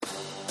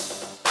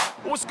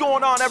What's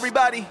going on,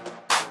 everybody?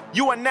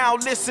 You are now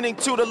listening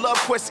to the Love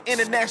Quest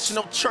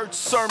International Church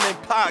Sermon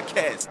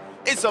Podcast.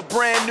 It's a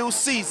brand new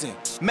season.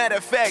 Matter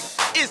of fact,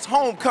 it's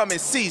homecoming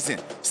season.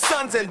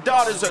 Sons and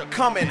daughters are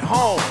coming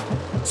home.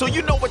 So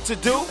you know what to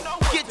do.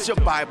 Get your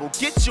Bible,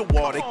 get your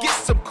water, get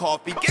some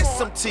coffee, get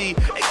some tea,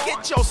 and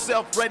get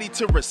yourself ready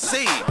to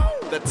receive.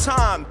 The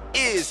time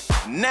is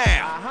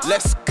now.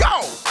 Let's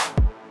go.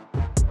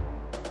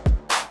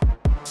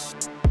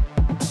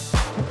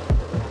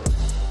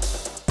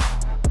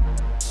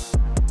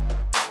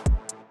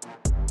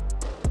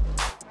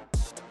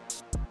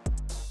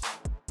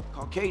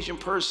 Caucasian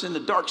person, the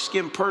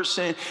dark-skinned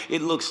person,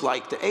 it looks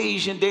like the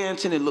Asian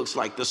dancing, it looks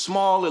like the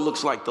small, it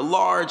looks like the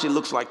large, it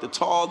looks like the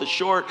tall, the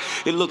short,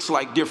 it looks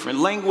like different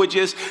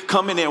languages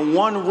coming in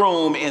one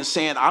room and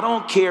saying, I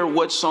don't care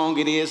what song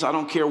it is, I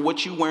don't care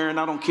what you're wearing,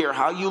 I don't care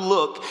how you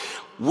look,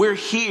 we're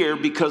here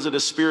because of the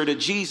Spirit of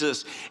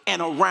Jesus,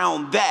 and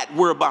around that,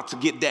 we're about to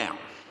get down.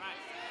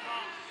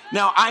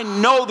 Now, I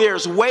know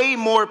there's way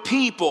more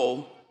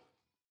people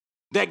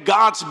that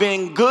God's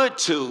been good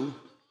to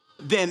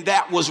than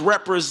that was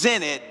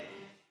represented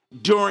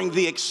during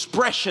the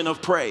expression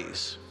of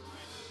praise.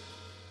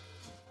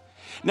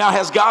 Now,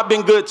 has God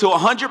been good to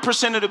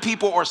 100% of the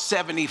people or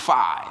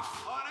 75?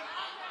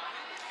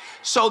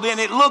 So then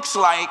it looks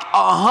like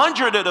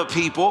 100 of the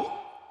people.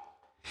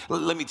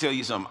 Let me tell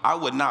you something. I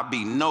would not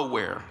be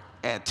nowhere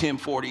at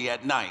 10:40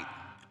 at night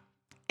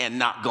and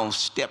not gonna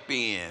step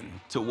in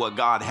to what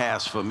God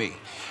has for me.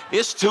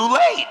 It's too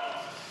late,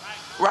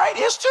 right?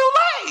 It's too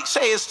late.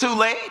 Say it's too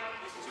late.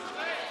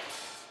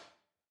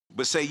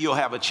 But say you'll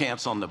have a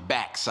chance on the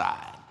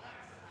backside.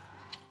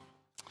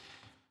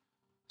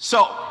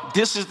 So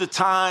this is the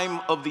time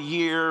of the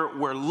year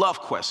where Love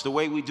Quest, the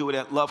way we do it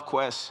at Love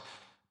Quest,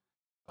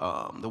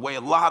 the way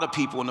a lot of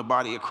people in the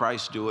body of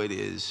Christ do it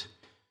is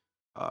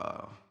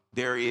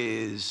there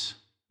is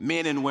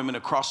men and women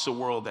across the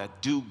world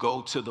that do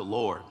go to the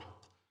Lord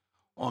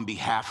on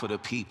behalf of the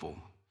people.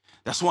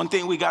 That's one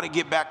thing we got to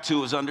get back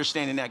to, is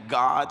understanding that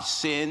God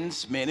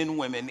sends men and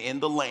women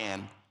in the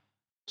land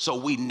so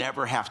we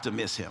never have to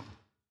miss him.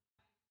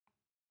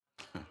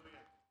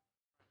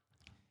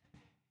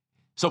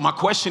 So my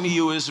question to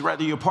you is,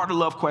 whether you're part of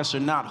Love Quest or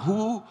not,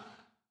 who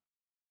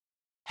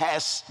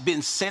has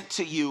been sent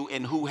to you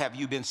and who have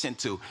you been sent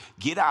to?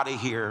 Get out of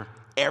here.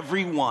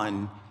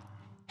 Everyone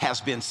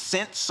has been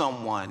sent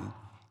someone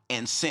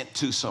and sent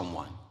to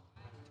someone.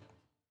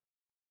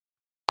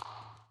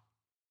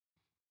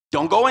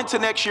 Don't go into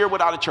next year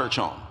without a church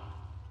home.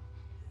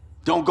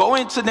 Don't go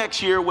into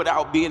next year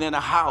without being in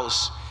a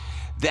house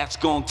that's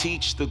going to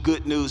teach the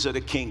good news of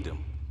the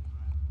kingdom.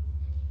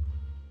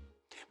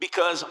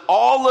 Because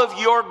all of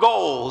your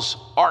goals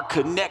are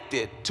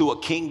connected to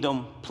a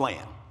kingdom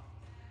plan.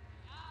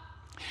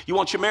 You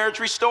want your marriage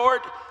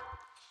restored?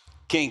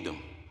 Kingdom.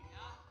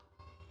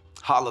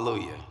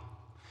 Hallelujah.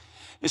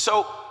 And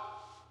so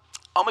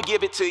I'm going to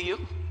give it to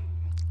you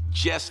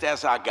just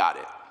as I got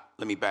it.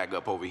 Let me back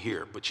up over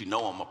here, but you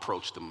know I'm going to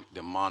approach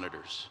the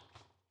monitors.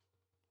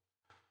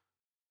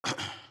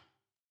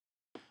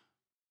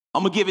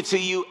 I'm going to give it to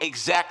you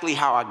exactly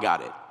how I got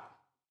it.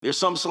 There's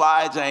some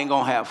slides I ain't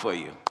going to have for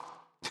you.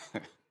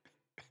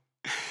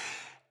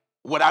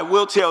 What I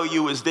will tell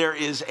you is there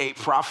is a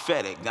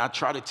prophetic. Now I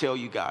try to tell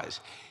you guys,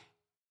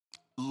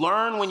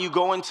 learn when you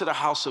go into the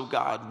house of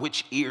God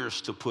which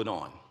ears to put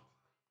on.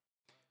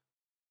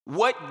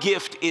 What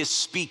gift is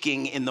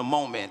speaking in the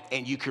moment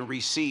and you can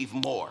receive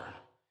more?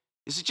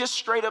 Is it just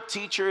straight up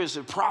teacher? Is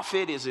it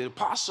prophet? Is it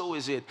apostle?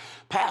 Is it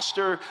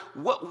pastor?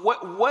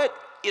 What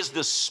is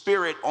the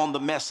spirit on the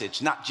message,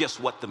 not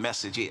just what the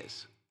message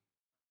is?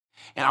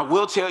 And I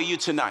will tell you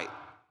tonight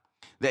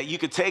that you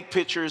could take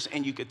pictures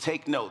and you could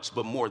take notes,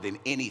 but more than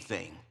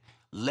anything,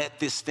 let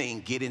this thing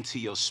get into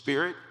your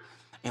spirit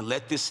and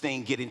let this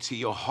thing get into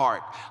your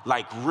heart,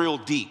 like real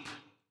deep.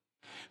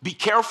 Be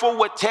careful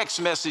what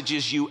text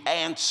messages you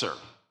answer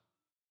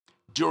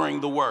during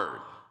the word.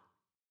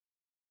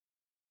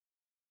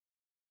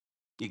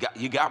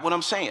 You got what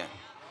I'm saying?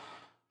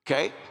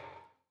 Okay?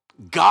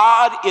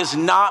 God is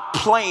not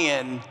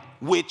playing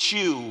with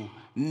you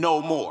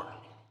no more.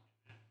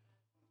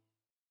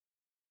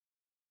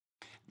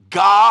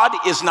 God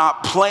is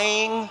not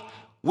playing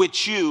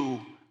with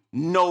you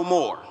no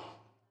more.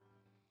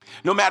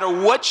 No matter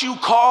what you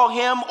call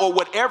him or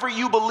whatever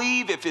you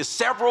believe, if it's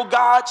several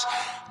gods,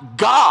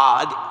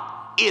 God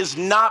is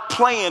not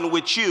playing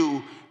with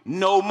you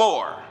no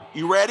more.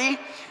 You ready?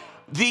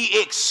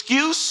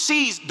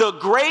 The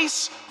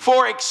grace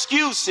for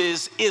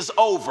excuses is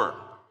over.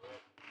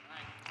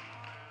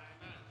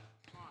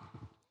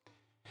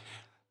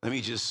 Let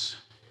me just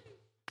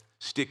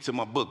stick to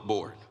my book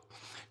board.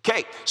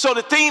 Okay, so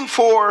the theme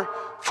for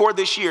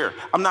this year,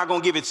 I'm not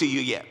going to give it to you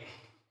yet.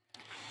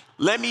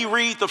 Let me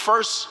read the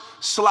first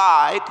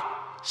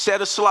set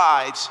of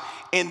slides,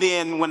 and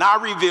then when I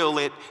reveal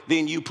it,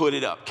 then you put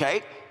it up,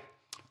 okay?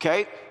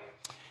 Okay?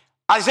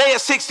 Isaiah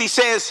 60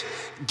 says,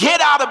 get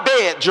out of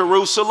bed,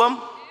 Jerusalem.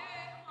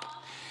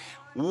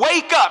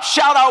 Wake up.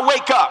 Shout out,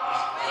 wake up.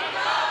 Wake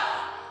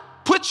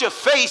up. Put your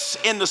face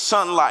in the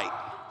sunlight.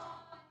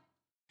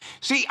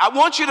 See, I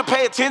want you to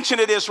pay attention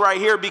to this right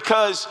here,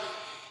 because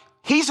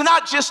he's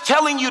not just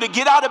telling you to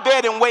get out of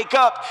bed and wake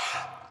up.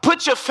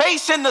 Put your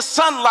face in the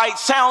sunlight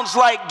sounds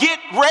like get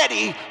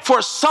ready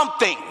for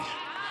something.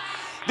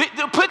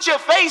 Put your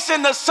face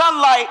in the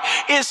sunlight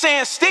is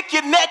saying stick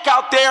your neck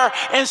out there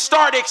and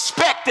start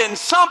expecting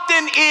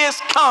something is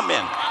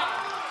coming.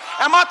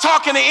 Am I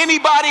talking to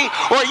anybody,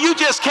 or you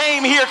just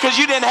came here because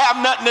you didn't have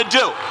nothing to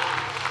do?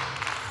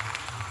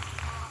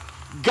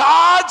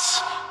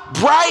 God's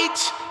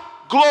bright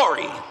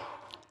glory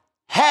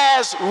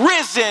has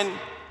risen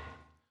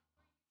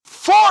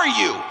for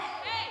you.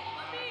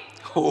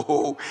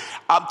 Oh,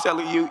 I'm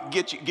telling you,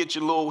 get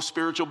your little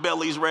spiritual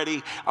bellies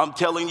ready. I'm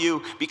telling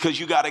you, because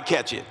you got to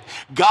catch it.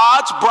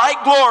 God's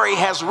bright glory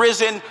has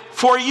risen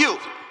for you.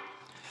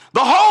 The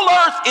whole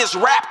earth is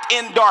wrapped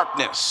in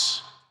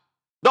darkness.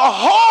 The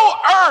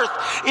whole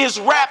earth is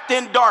wrapped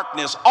in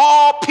darkness.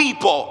 All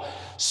people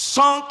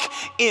sunk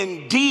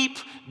in deep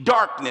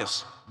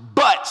darkness.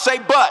 But, say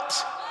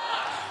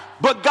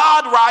but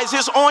God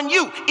rises on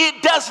you.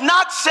 It does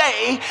not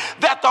say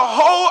that the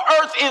whole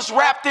earth is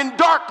wrapped in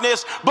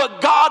darkness, but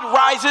God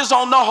rises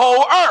on the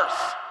whole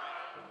earth.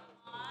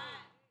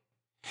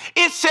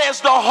 It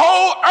says the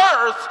whole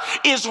earth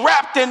is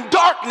wrapped in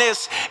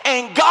darkness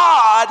and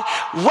God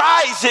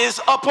rises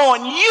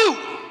upon you.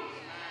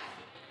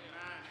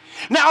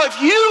 Now,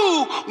 if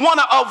you want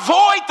to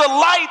avoid the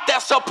light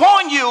that's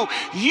upon you,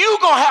 you're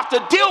going to have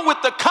to deal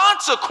with the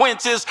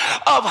consequences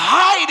of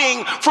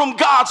hiding from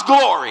God's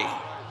glory.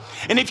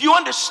 And if you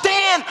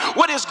understand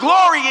what his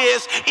glory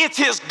is, it's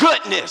his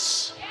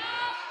goodness.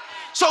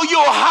 So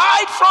you'll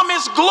hide from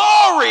his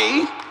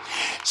glory,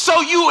 so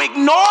you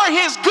ignore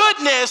his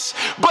goodness,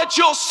 but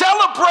you'll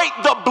celebrate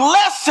the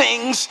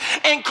blessings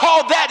and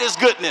call that his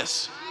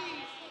goodness.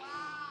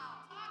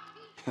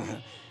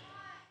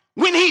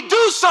 When he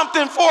do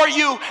something for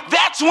you,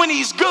 that's when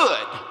he's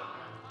good.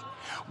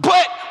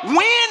 But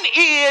when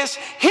is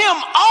him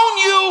on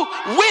you,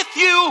 with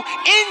you,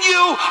 in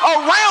you,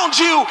 around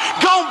you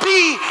gonna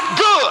be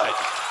good?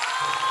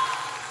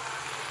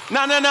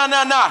 No.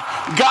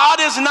 God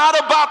is not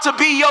about to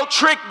be your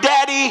trick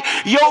daddy,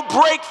 your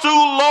breakthrough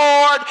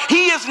Lord.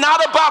 He is not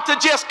about to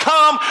just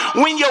come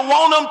when you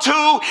want him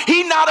to.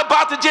 He's not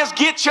about to just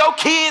get your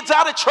kids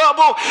out of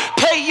trouble,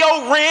 pay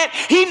your rent.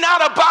 He's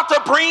not about to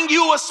bring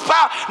you a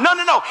spouse.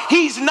 No.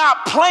 He's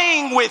not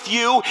playing with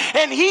you,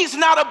 and he's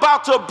not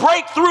about to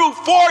break through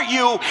for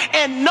you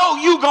and know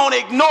you're going to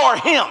ignore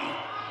him.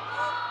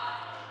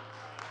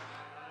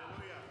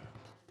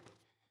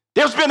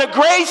 There's been a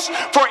grace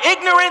for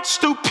ignorance,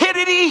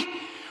 stupidity,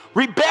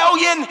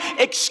 rebellion,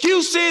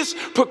 excuses,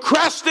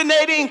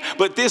 procrastinating,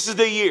 but this is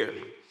the year.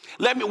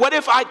 What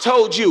if I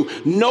told you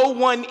no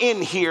one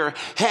in here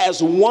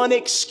has one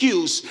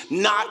excuse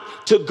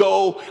not to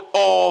go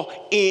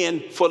all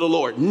in for the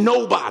Lord?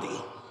 Nobody.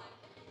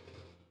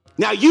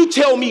 Now you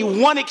tell me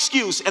one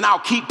excuse and I'll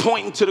keep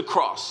pointing to the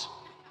cross.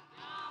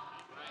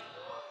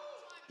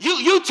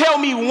 You tell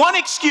me one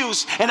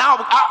excuse and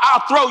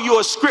I'll throw you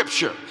a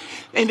scripture.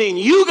 And then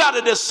you got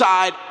to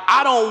decide,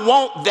 I don't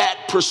want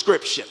that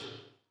prescription.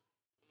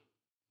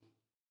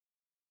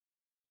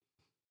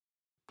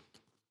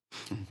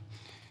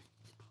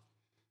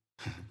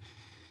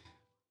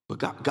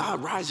 But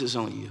God rises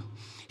on you.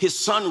 His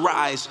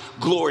sunrise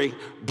glory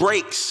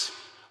breaks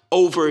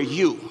over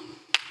you.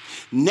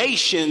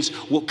 Nations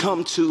will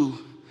come to,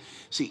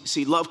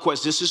 see, Love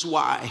Quest, this is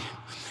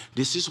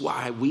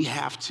why we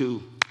have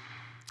to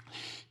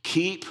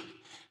keep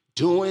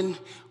doing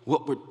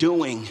what we're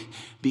doing,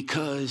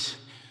 because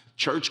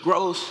church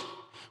growth,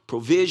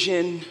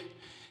 provision,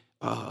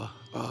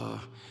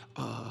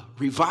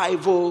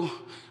 revival,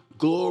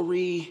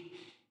 glory,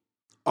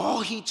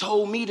 all he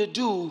told me to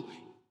do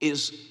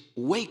is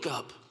wake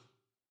up,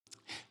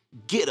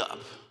 get up.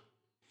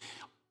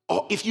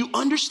 If you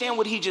understand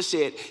what he just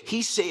said,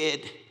 he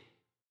said,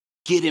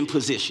 get in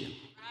position.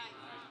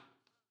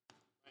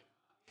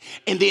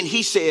 And then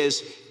he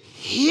says,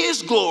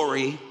 his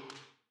glory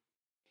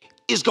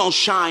is going to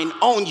shine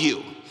on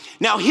you.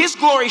 Now, his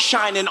glory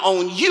shining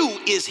on you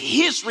is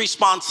his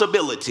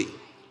responsibility.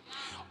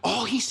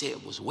 All he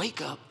said was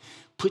wake up,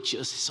 put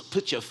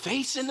your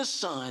face in the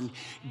sun,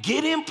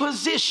 get in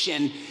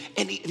position,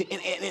 and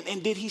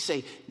did he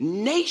say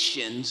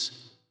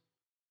nations?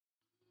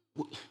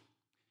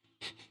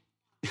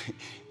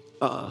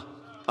 All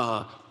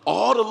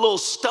the little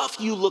stuff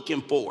you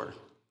looking for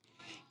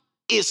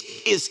is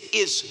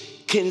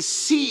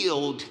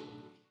concealed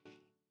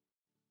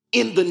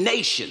in the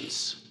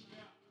nations.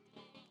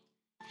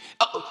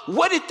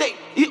 What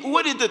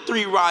did the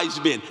three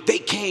wise men? They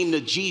came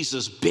to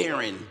Jesus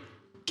bearing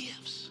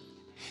gifts.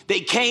 They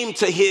came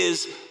to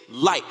his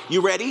light.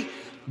 You ready?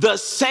 The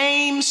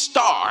same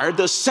star,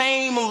 the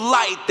same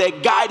light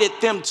that guided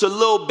them to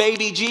little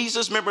baby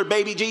Jesus. Remember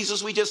baby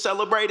Jesus we just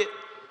celebrated?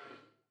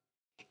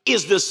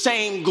 Is the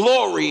same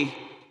glory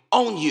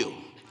on you.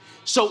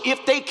 So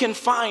if they can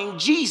find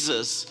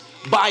Jesus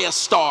by a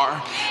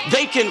star,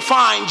 they can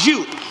find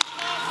you.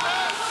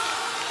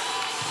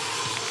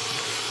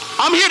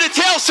 I'm here to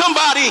tell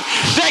somebody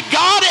that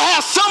God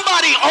has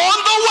somebody on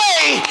the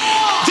way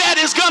that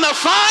is going to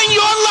find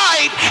your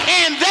light,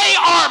 and they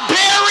are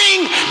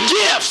bearing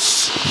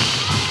gifts.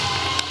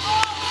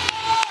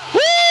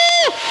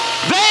 Woo!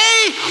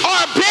 They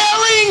are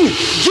bearing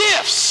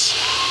gifts.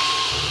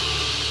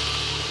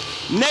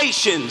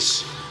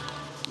 Nations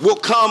will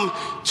come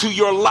to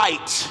your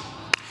light.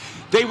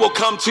 They will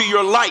come to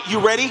your light. You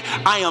ready?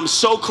 I am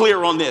so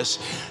clear on this.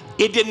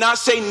 It did not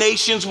say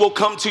nations will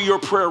come to your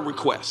prayer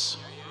requests.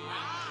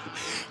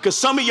 Because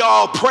some of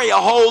y'all pray a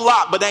whole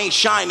lot but ain't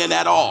shining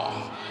at all.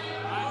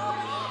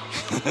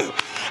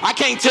 I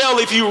can't tell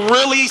if you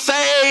really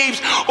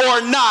saved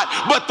or not,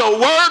 but the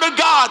word of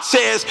God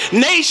says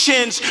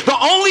nations, the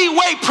only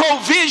way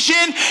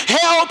provision,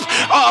 help,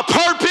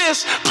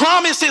 purpose,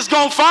 promise is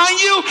going to find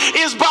you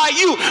is by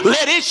you.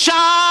 Let it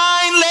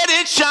shine, let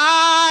it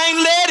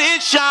shine, let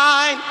it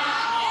shine.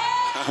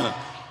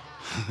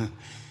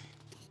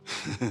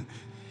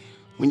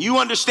 When you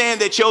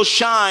understand that your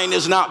shine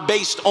is not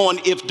based on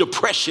if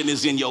depression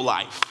is in your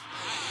life,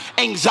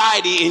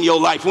 anxiety in your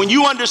life, when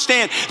you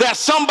understand that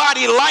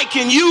somebody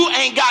liking you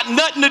ain't got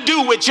nothing to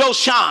do with your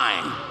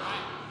shine,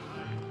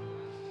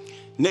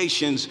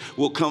 nations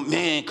will come.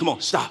 Man, come on,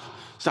 stop,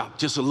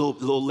 just a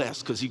little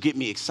less, because you get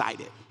me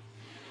excited.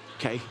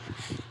 Okay,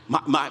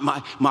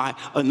 my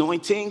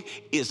anointing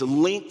is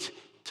linked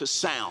to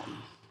sound.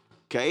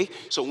 Okay,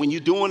 so when you're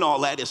doing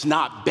all that, it's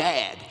not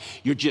bad.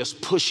 You're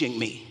just pushing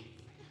me.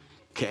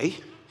 Okay,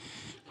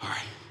 all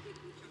right.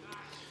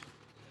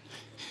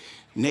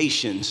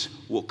 Nations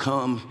will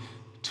come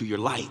to your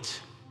light.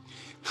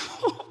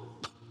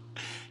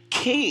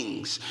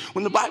 Kings.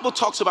 When the Bible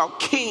talks about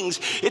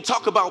kings, it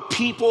talks about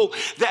people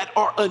that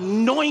are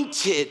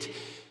anointed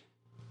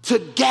to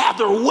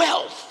gather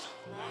wealth.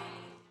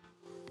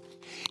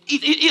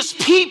 It's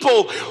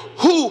people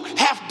who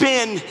have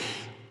been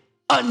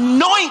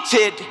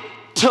anointed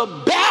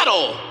to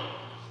battle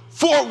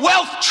for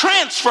wealth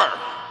transfer.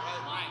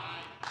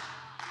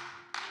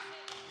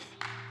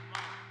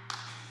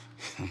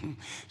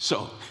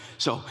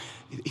 So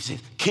he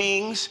said,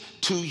 kings,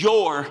 to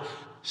your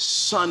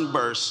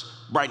sunburst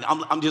brightness.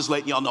 I'm just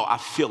letting y'all know I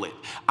feel it.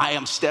 I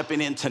am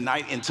stepping in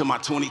tonight into my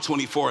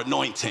 2024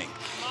 anointing.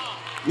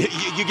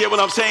 You get what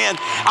I'm saying?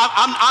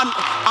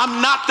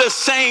 I'm not the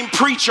same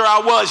preacher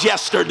I was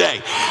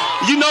yesterday.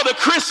 You know, the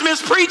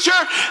Christmas preacher,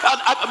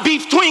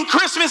 between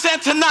Christmas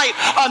and tonight,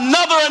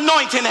 another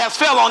anointing has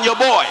fell on your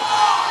boy.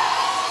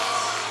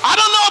 I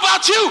don't know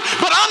about you,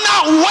 but I'm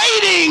not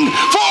waiting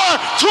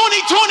for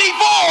 2024.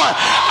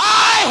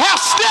 I have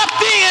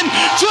stepped in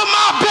to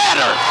my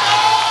better.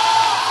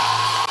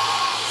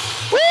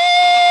 Woo!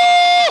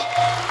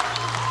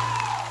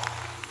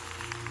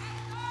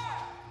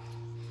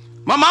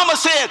 My mama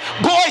said,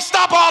 boy,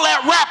 stop all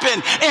that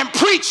rapping and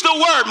preach the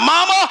word.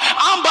 Mama,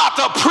 I'm about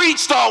to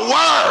preach the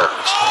word.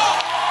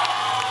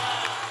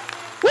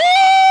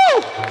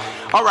 Woo!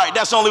 All right,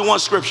 that's only one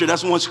scripture.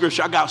 That's one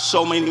scripture. I got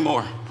so many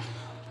more.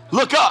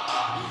 Look up.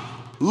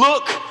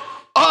 Look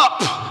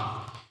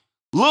up.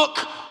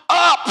 Look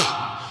up.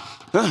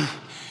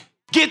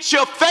 Get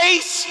your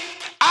face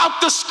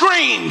out the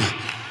screen.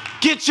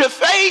 Get your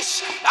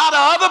face out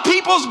of other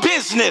people's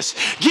business.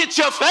 Get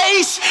your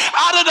face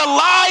out of the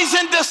lies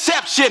and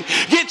deception.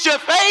 Get your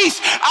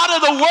face out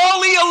of the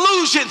worldly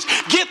illusions.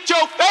 Get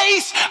your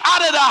face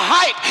out of the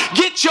hype.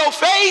 Get your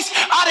face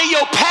out of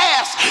your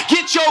past.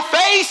 Get your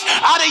face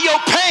out of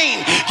your pain.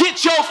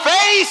 Get your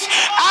face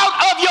out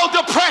of your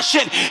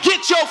depression.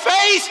 Get your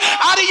face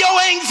out of your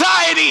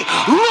anxiety.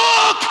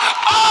 Look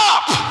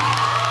up.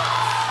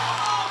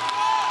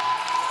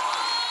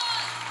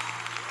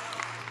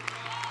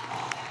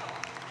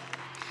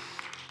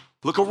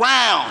 Look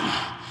around.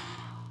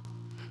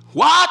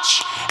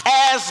 Watch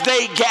as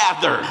they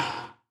gather.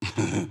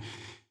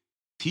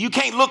 You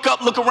can't look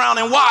up, look around,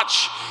 and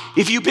watch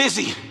if you're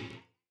busy.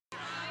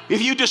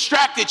 If you're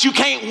distracted, you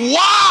can't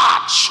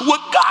watch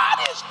what God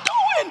is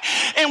doing.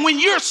 And when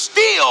you're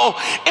still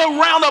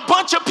around a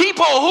bunch of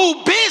people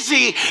who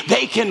busy,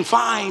 they can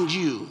find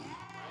you.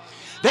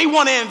 They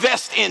want to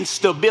invest in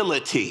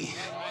stability.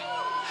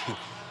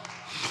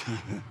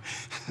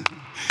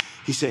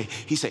 He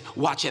said,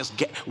 watch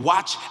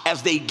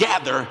as they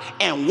gather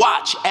and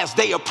watch as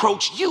they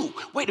approach you.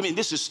 Wait a minute,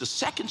 this is the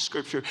second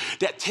scripture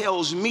that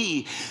tells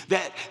me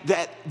that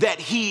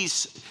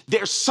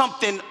there's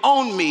something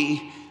on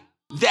me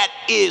that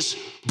is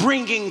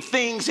bringing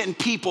things and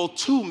people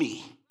to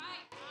me.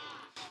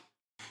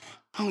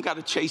 I don't got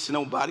to chase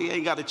nobody. I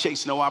ain't got to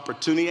chase no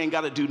opportunity. I ain't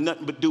got to do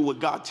nothing but do what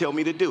God tell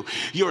me to do.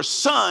 Your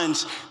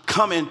sons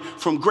coming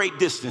from great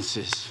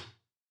distances.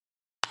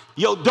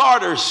 Your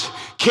daughters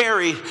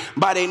carried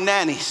by their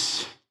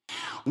nannies.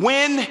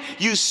 When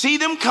you see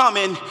them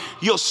coming,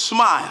 you'll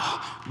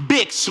smile,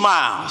 big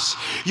smiles.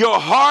 Your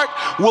heart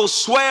will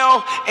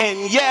swell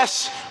and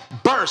yes,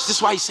 burst.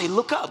 That's why you say,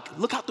 look up,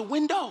 look out the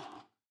window.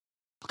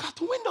 Look out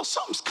the window,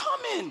 something's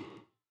coming.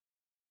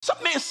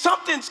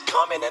 Something's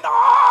coming and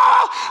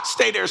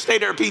stay there,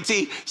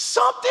 PT.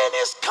 Something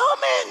is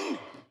coming.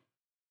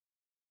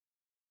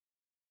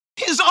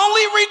 His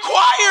only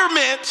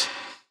requirement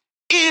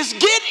is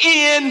get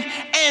in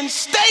and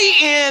stay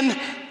in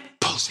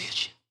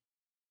position.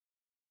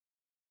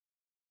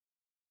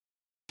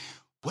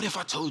 What if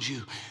I told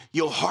you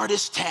your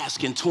hardest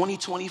task in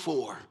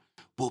 2024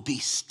 will be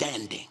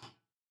standing?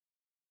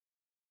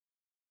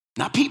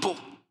 Not people,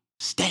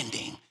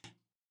 standing.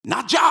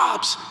 Not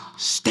jobs,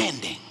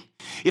 standing.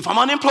 If I'm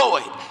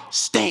unemployed,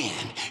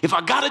 stand. If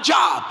I got a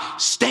job,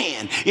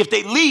 stand. If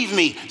they leave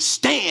me,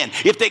 stand.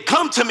 If they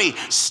come to me,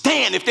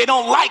 stand. If they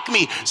don't like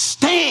me,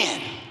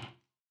 stand.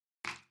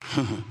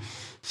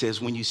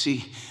 Says when you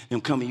see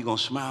them coming, you're going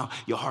to smile.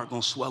 Your heart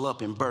going to swell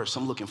up and burst.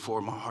 I'm looking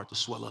for my heart to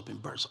swell up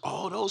and burst.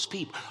 All those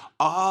people.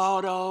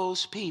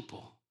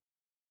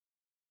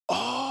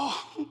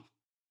 Oh,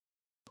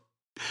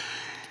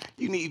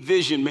 you need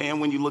vision, man,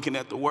 when you're looking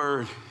at the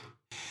word.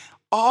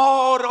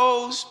 All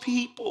those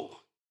people.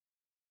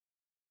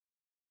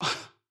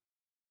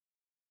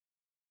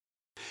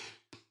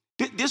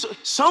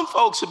 Some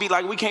folks would be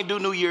like, we can't do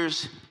New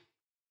Year's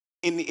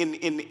in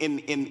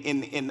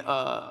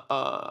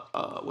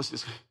what's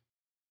this?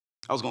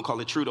 I was gonna call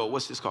it Trudeau.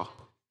 What's this called?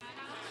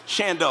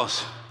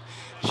 Shandos,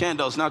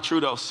 not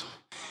Trudeau's.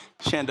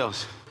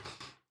 Shandos.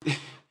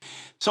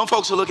 Some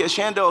folks will look at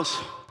Shandos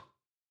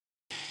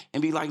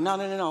and be like,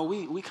 no.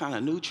 We kind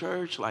of new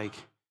church. Like,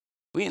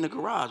 we in the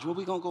garage. What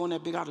we gonna go in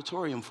that big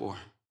auditorium for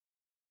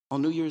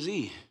on New Year's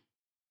Eve?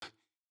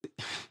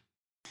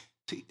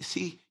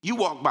 See, you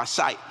walk by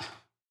sight.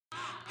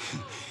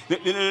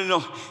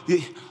 No.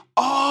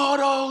 All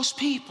those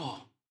people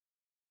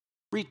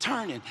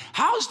returning.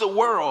 How's the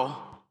world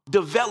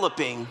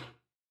developing?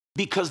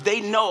 Because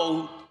they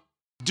know,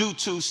 due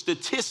to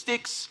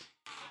statistics,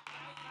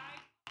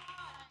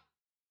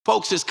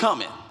 folks is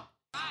coming.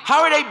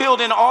 How are they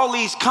building all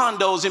these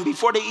condos and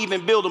before they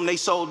even build them, they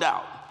sold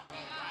out?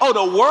 Oh,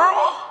 the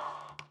world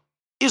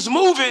is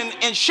moving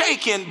and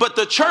shaking, but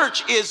the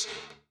church is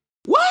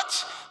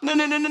what?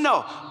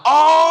 No.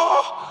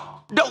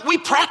 We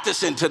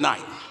practicing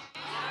tonight.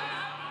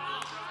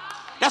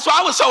 That's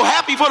why I was so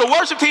happy for the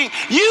worship team.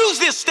 Use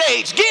this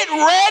stage. Get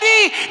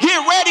ready.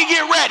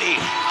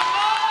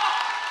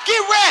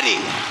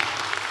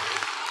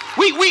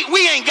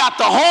 We ain't got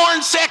the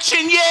horn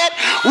section yet.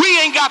 We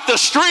ain't got the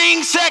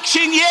string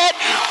section yet.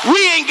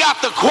 We ain't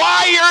got the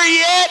choir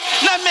yet.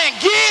 Now, man,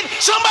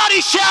 somebody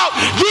shout,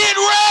 get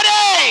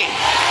ready.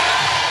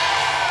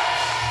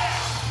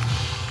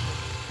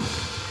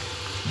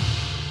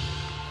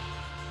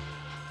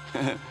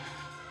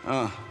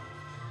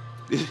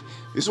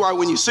 This is why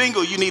when you're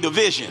single, you need a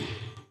vision.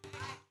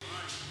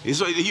 You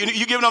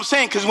get what I'm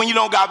saying? Because when you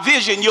don't got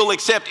vision, you'll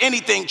accept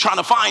anything trying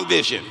to find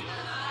vision.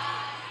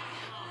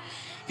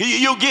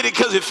 You'll get it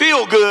because it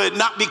feels good,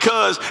 not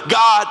because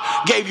God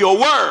gave you a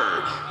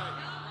word.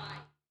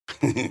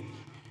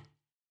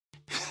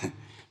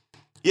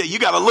 Yeah, you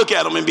got to look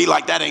at them and be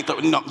like,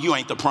 you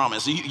ain't the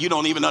promise. You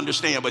don't even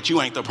understand, but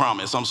you ain't the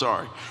promise. I'm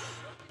sorry.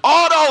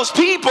 All those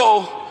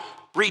people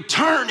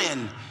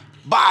returning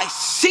by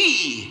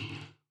sea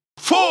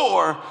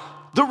for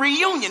the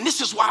reunion.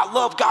 This is why I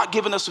love God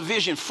giving us a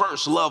vision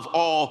first. Love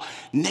all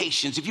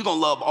nations. If you're going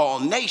to love all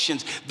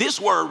nations,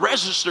 this word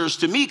registers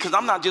to me because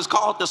I'm not just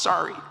called the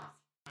sorry.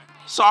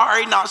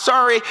 Sorry, not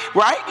sorry,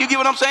 right? You get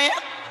what I'm saying?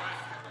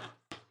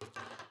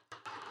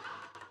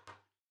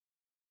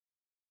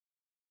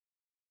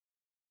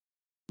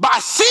 By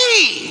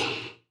sea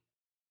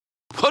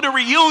for the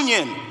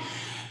reunion.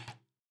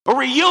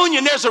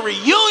 There's a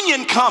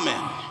reunion coming.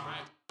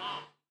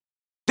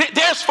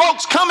 There's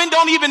folks coming,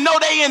 don't even know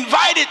they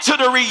invited to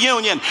the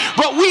reunion,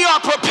 but we are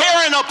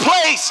preparing a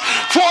place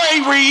for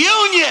a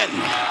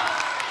reunion.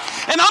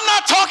 And I'm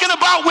not talking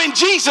about when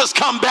Jesus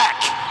come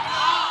back.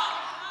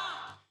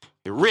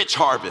 A rich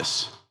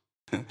harvest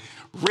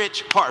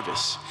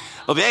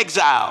of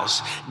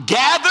exiles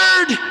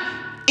gathered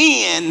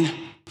in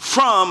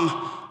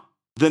from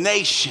the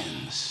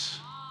nations.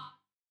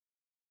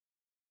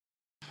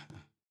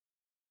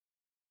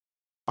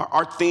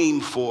 Our theme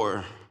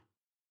for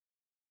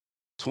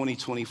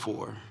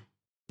 2024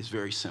 is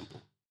very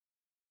simple.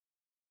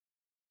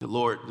 The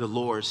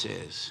Lord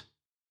says,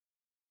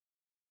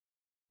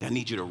 I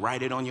need you to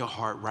write it on your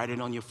heart, write it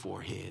on your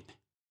forehead,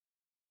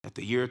 that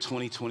the year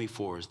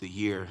 2024 is the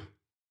year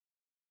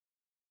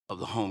of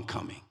the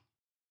homecoming.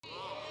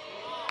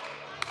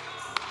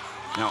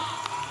 Now,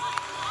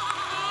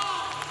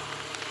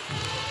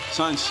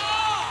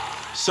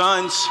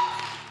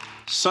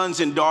 sons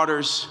and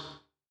daughters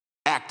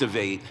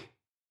activate,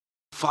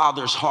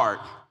 father's heart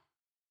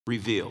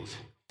revealed.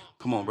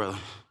 Come on, brother.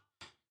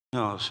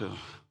 No, so,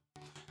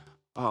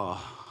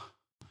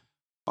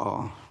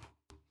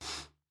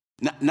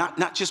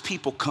 not just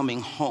people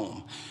coming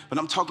home, but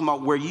I'm talking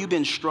about where you've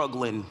been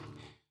struggling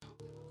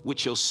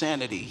with your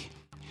sanity.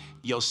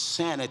 Your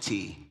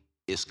sanity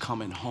is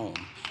coming home.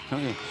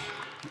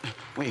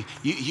 Wait,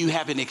 you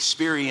haven't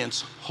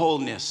experienced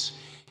wholeness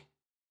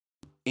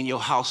in your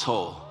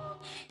household.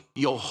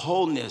 Your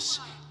wholeness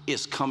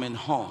is coming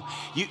home.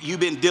 You've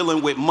been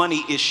dealing with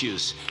money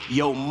issues.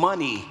 Your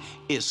money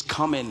is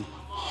coming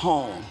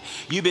home.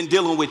 You've been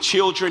dealing with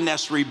children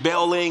that's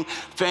rebelling,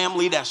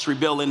 family that's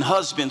rebelling,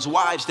 husbands,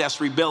 wives that's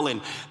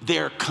rebelling.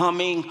 They're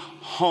coming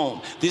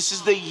home. This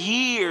is the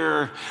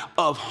year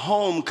of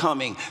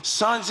homecoming.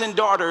 Sons and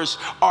daughters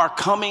are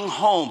coming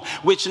home,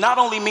 which not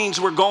only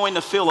means we're going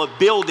to fill a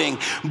building,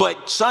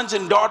 but sons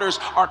and daughters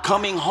are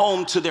coming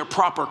home to their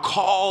proper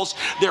calls,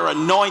 their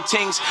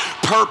anointings.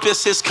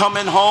 Purpose is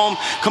coming home.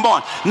 Come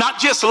on, not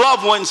just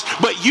loved ones,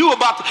 but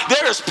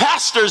there's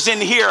pastors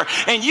in here,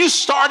 and you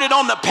started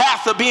on the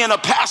path of being a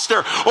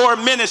pastor or a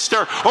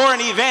minister or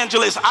an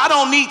evangelist. I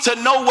don't need to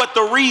know what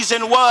the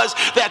reason was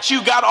that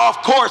you got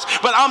off course,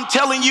 but I'm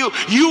telling you,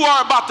 you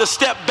are about to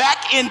step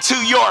back into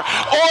your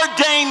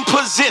ordained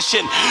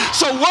position.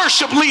 So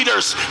worship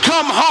leaders,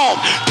 come home.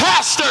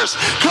 Pastors,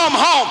 come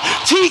home.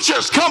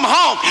 Teachers, come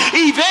home.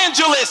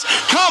 Evangelists,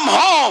 come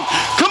home.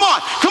 Come on,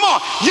 come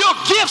on. Your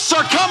gifts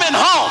are coming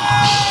home.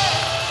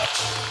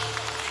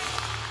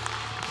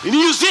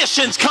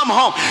 Musicians, come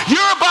home.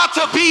 You're about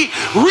to be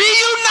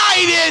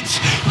reunited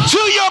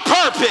to your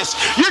purpose.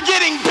 You're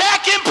getting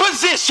back in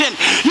position.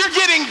 You're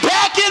getting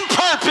back in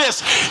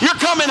purpose. You're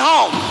coming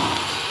home.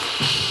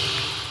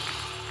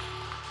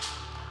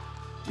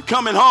 You're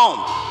coming home.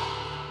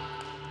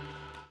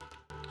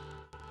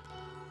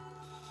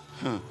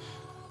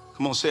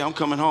 Come on, say, I'm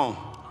coming home.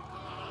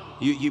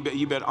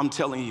 You better, I'm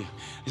telling you.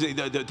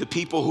 The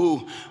people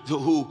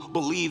who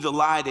believe the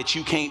lie that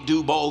you can't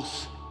do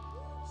both.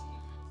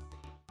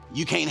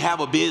 You can't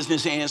have a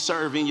business and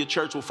serve in your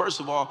church. Well, first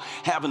of all,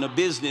 having a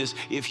business,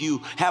 if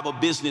you have a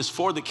business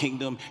for the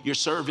kingdom, you're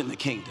serving the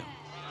kingdom.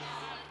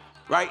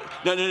 Right?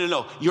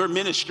 No. Your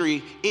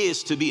ministry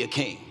is to be a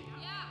king.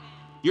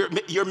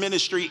 Your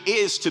ministry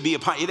is to be a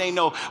pioneer. It ain't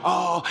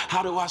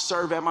how do I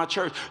serve at my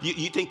church?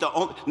 You think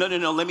no.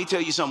 Let me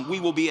tell you something. We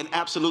will be an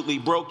absolutely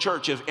broke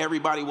church if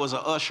everybody was an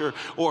usher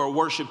or a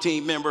worship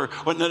team member.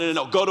 Or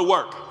no. Go to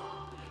work.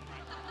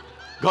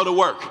 Go to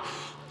work.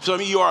 Some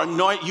of you are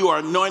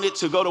anointed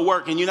to go to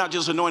work, and you're not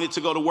just anointed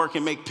to go to work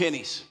and make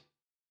pennies.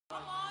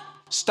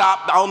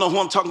 Stop. I don't know who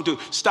I'm talking to.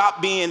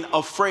 Stop being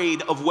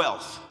afraid of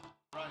wealth.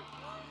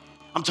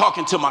 I'm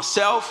talking to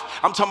myself.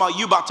 I'm talking about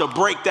you about to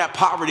break that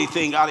poverty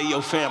thing out of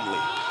your family.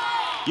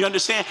 You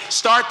understand?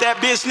 Start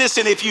that business,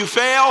 and if you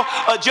fail,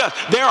 adjust.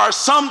 There are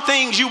some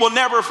things you will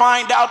never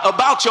find out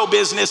about your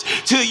business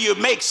till you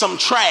make some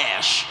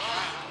trash.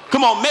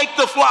 Come on, make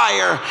the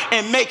flyer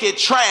and make it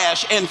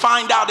trash and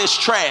find out it's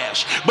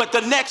trash. But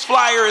the next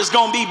flyer is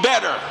going to be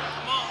better.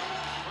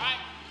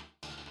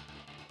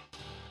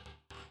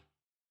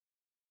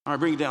 All right,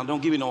 bring it down.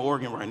 Don't give me no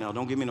organ right now.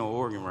 Don't give me no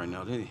organ right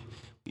now.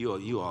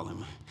 You all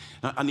in.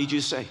 I need you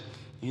to say,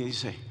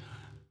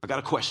 I got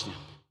a question.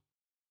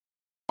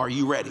 Are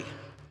you ready?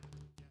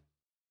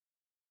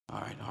 All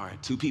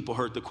right. 2 people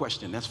heard the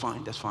question. That's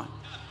fine.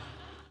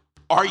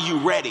 Are you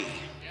ready?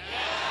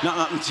 No,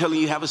 I'm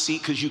telling you, have a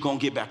seat, because you're going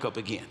to get back up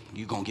again.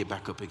 You're going to get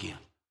back up again.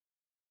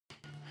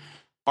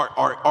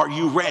 Are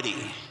you ready?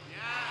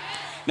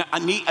 Now, I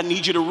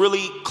need you to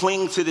really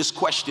cling to this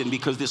question,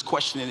 because this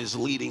question is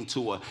leading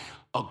to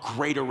a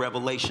greater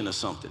revelation of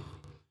something.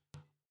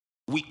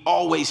 We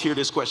always hear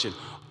this question.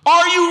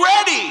 Are you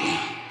ready?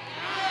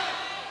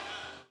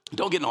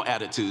 Don't get no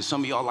attitude.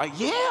 Some of y'all like,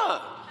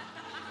 yeah.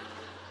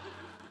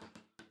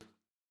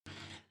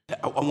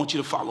 I want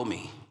you to follow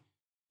me.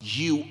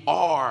 You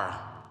are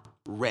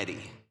ready.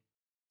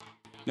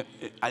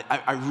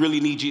 I really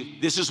need you.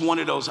 This is one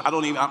of those. I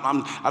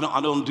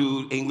don't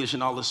do English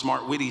and all the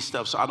smart witty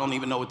stuff, so I don't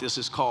even know what this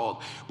is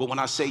called. But when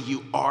I say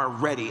you are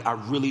ready, I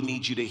really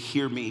need you to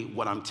hear me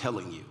what I'm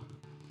telling you.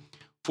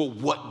 For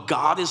what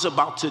God is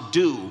about to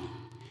do,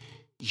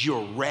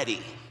 you're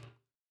ready.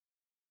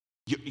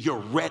 You're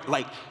ready.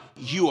 Like,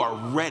 you are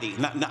ready.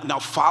 Now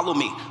follow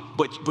me.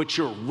 But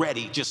you're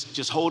ready.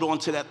 Just hold on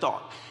to that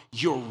thought.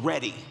 You're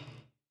ready.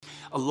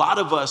 A lot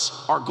of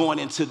us are going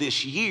into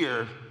this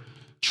year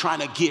trying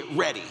to get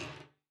ready,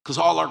 because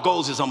all our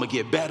goals is I'm going to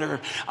get better.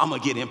 I'm going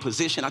to get in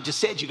position. I just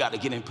said you got to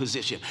get in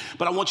position.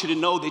 But I want you to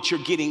know that you're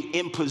getting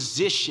in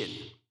position.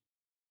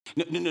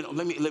 No.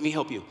 Let me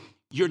help you.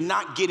 You're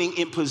not getting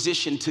in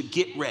position to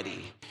get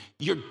ready.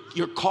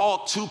 You're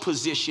called to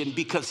position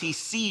because he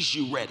sees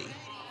you ready.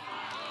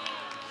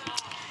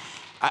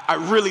 I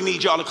really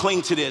need y'all to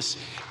cling to this.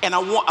 And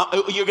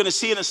you're going to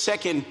see in a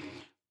second,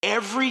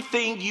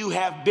 everything you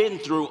have been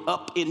through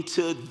up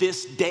into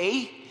this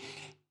day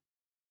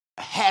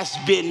has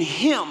been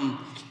him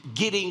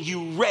getting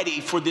you ready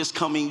for this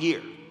coming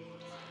year.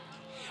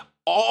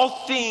 All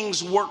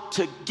things work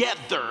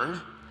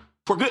together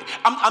for good.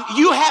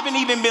 You haven't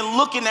even been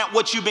looking at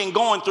what you've been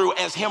going through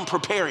as him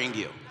preparing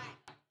you.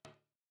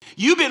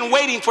 You've been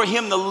waiting for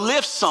him to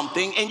lift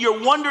something, and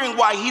you're wondering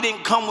why he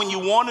didn't come when you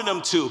wanted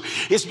him to.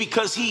 It's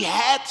because he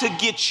had to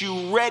get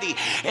you ready.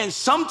 And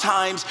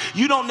sometimes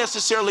you don't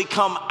necessarily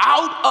come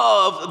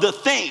out of the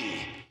thing,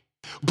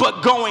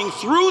 but going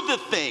through the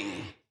thing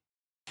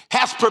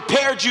has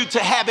prepared you to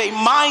have a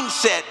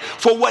mindset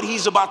for what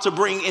he's about to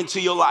bring into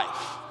your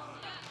life.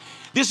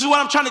 This is what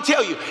I'm trying to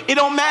tell you. It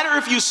don't matter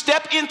if you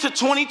step into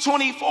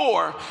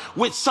 2024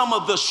 with some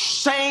of the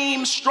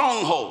same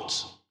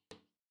strongholds.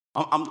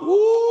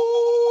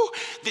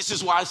 This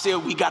is why I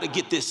said we got to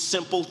get this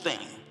simple thing.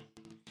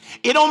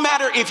 It don't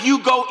matter if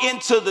you go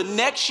into the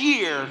next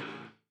year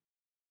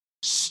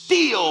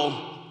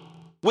still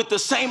with the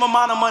same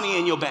amount of money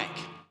in your bank.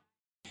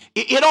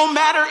 It don't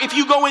matter if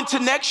you go into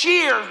next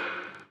year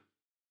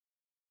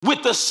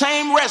with the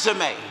same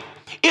resume.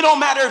 It don't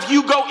matter if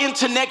you go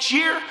into next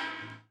year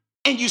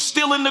and you're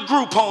still in the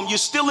group home, you're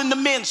still in the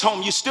men's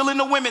home, you're still in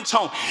the women's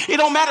home. It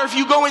don't matter if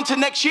you go into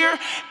next year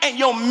and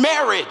your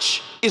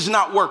marriage is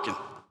not working.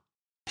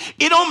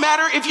 It don't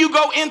matter if you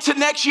go into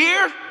next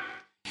year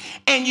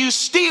and you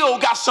still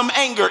got some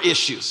anger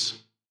issues.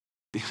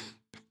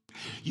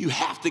 You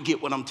have to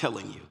get what I'm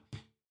telling you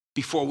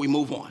before we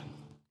move on.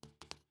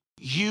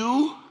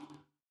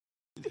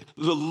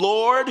 The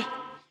Lord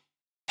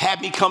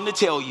had me come to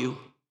tell you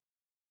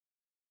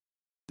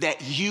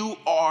that you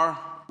are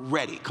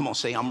ready. Come on,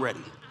 say, I'm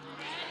ready.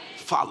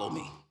 Follow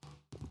me.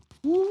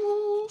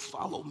 Woo,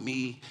 follow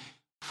me.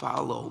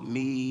 Follow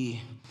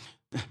me.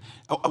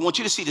 I want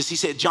you to see this. He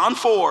said, John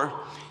 4,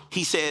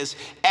 he says,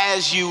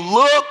 as you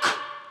look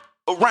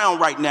around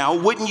right now,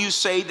 wouldn't you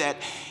say that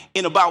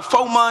in about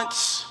 4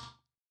 months,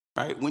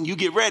 right, when they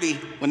get ready,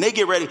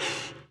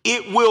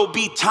 it will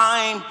be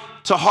time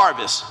to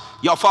harvest.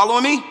 Y'all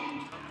following me?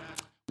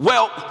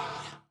 Well,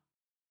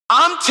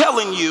 I'm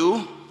telling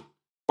you,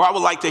 or I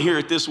would like to hear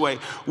it this way.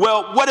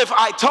 Well, what if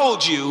I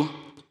told you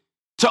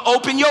to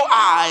open your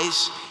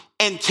eyes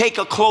and take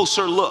a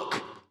closer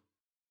look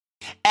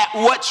at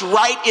what's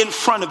right in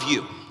front of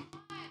you?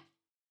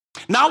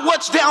 Not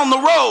what's down the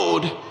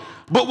road,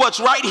 but what's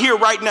right here,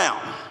 right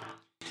now.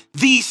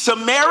 The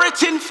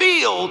Samaritan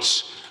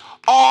fields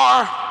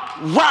are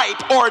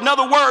ripe, or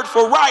another word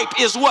for ripe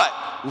is what?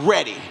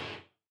 Ready.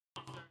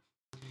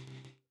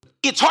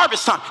 It's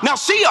harvest time. Now,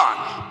 Sion,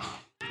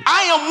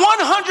 I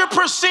am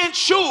 100%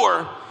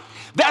 sure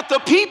that the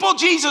people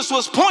Jesus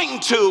was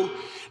pointing to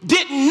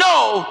didn't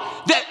know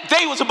that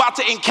they was about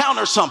to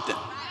encounter something.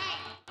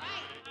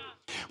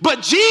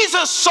 But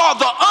Jesus saw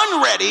the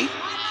unready,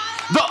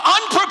 the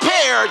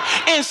unprepared,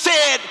 and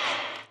said,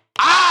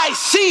 I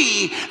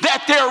see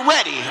that they're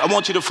ready. I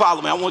want you to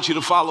follow me. I want you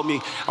to follow me.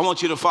 I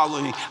want you to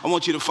follow me. I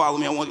want you to follow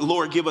me.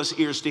 Lord, give us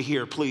ears to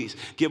hear, please.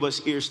 Give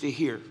us ears to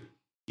hear.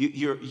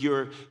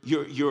 You're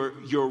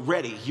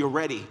ready. You're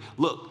ready.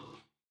 Look.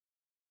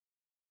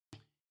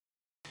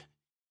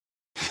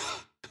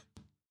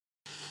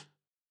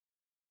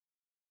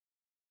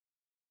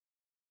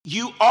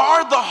 You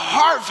are the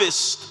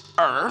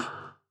harvester.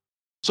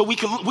 So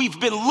we've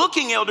been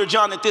looking, Elder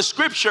John, at this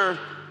scripture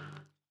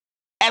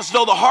as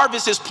though the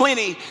harvest is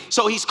plenty,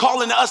 so he's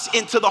calling us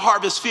into the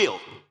harvest field.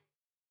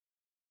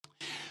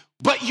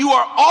 But you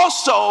are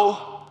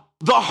also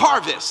the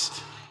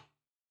harvest.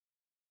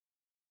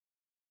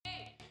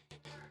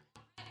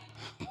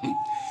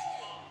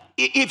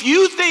 If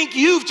you think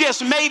you've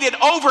just made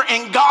it over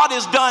and God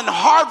is done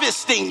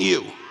harvesting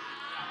you,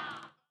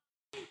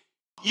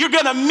 you're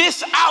gonna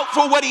miss out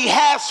for what he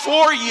has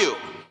for you.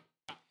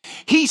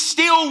 He's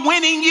still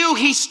winning you.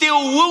 He's still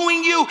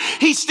wooing you.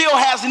 He still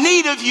has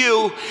need of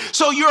you.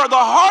 So you're the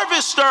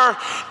harvester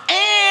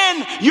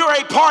and you're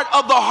a part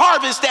of the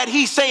harvest that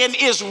he's saying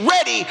is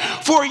ready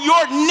for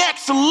your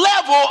next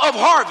level of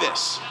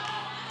harvest.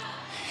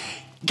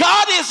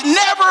 God has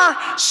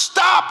never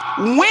stopped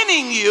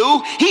winning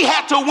you. He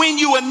had to win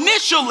you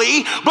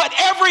initially, but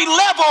every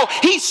level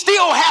he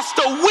still has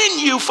to win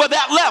you for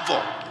that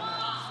level.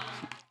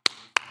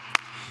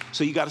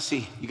 So you got to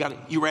see,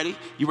 you ready?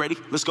 You ready?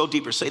 Let's go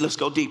deeper. Say, let's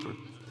go deeper.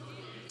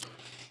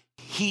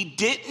 He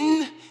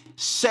didn't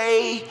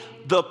say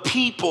the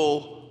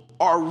people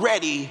are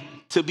ready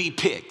to be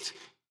picked.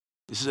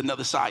 This is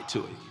another side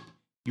to it.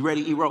 You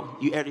ready, Ero?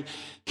 You ready?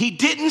 He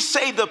didn't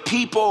say the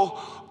people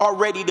are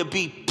ready to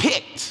be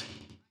picked.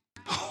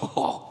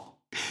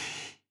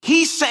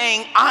 He's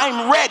saying,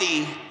 I'm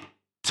ready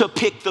to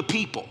pick the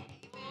people.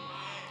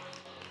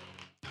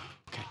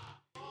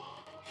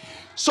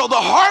 So the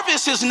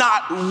harvest is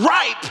not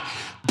ripe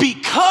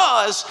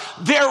because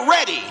they're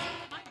ready.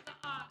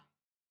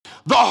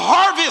 The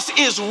harvest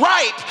is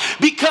ripe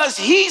because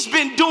he's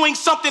been doing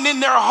something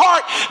in their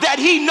heart that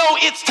he know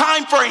it's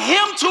time for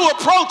him to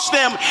approach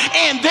them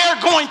and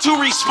they're going to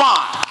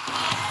respond.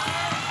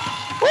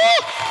 Woo!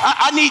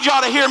 I need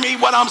y'all to hear me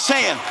what I'm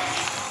saying.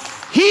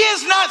 He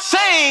is not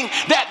saying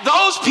that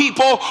those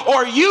people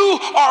or you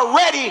are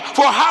ready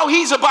for how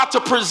he's about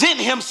to present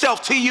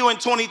himself to you in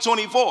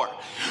 2024.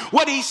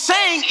 What he's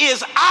saying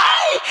is,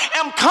 I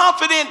am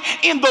confident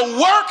in the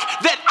work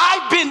that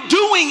I've been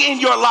doing in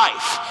your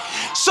life.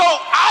 So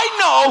I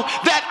know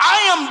that I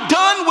am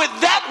done with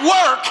that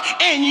work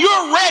and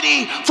you're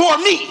ready for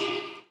me.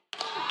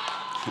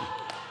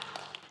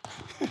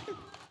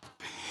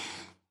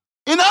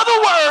 In other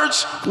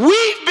words,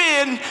 we've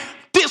been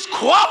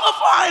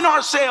disqualifying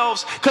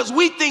ourselves because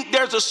we think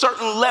there's a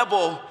certain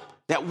level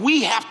that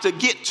we have to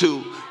get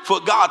to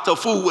for God to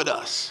fool with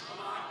us.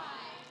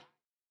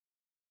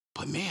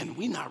 But man,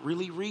 we're not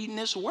really reading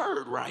this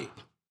word right.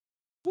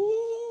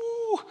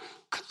 Ooh.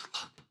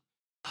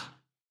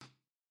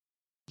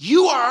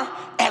 You are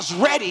as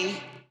ready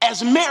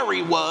as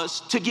Mary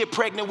was to get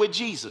pregnant with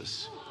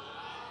Jesus?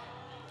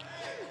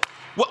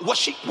 Was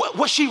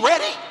she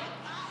ready?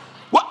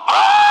 What?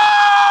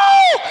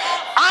 Oh,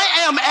 I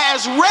am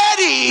as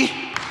ready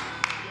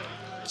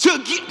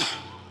to get.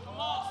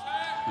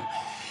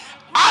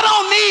 I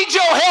don't need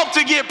your help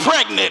to get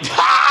pregnant.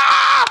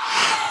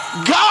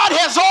 God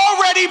has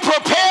already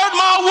prepared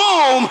my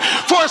womb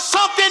for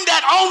something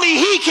that only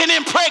He can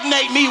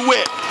impregnate me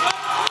with.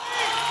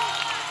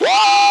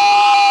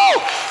 Whoa!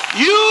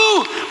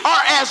 You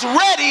are as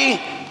ready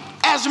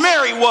as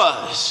Mary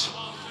was.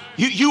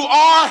 You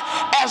are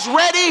as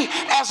ready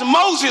as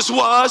Moses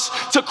was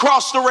to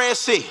cross the Red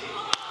Sea.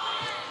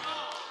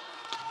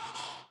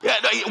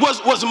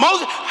 Was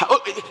Moses?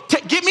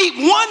 Give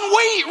me one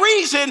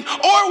reason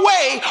or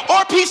way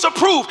or piece of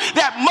proof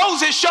that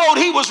Moses showed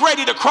he was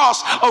ready to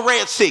cross a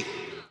Red Sea.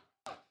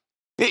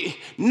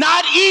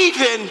 Not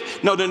even.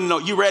 No.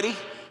 You ready?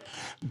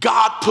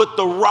 God put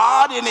the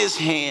rod in his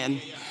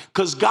hand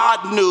because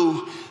God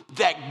knew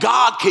that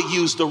God could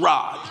use the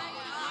rod.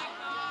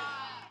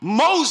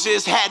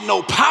 Moses had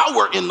no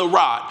power in the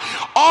rod.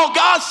 All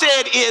God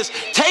said is,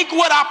 take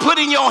what I put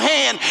in your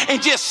hand and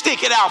just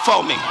stick it out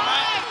for me.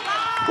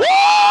 Woo!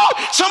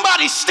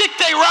 Somebody stick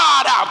their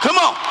rod out.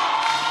 Come on.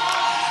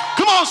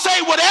 Come on,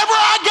 say, whatever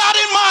I got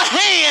in my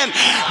hand,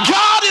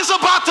 God is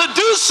about to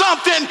do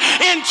something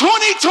in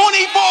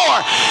 2024.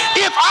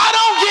 If I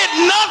don't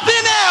get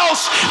nothing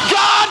else,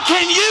 God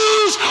can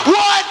use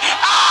what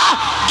I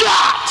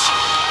got.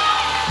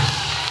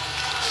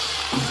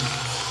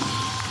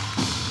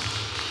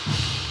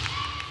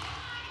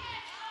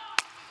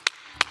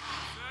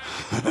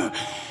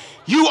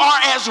 You are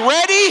as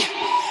ready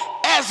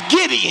as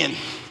Gideon.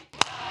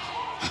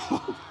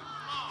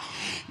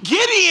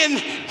 Gideon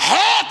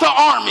had the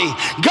army.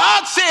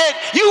 God said,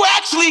 you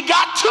actually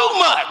got too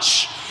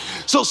much.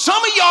 So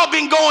some of y'all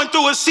been going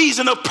through a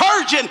season of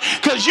purging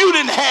because you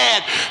didn't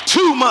have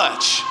too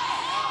much.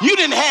 You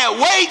didn't have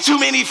way too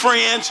many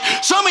friends.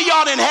 Some of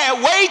y'all didn't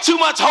have way too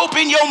much hope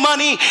in your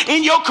money,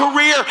 in your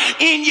career,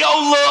 in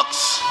your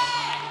looks.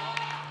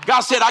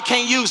 God said, I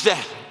can't use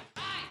that.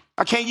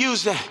 I can't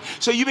use that.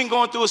 So you've been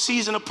going through a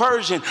season of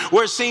purging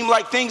where it seemed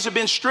like things have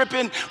been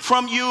stripping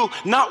from you,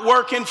 not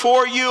working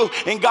for you.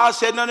 And God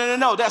said,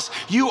 no.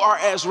 You are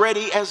as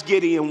ready as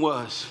Gideon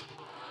was.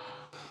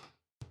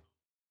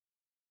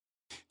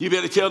 You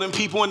better tell them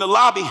people in the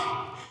lobby.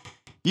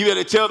 You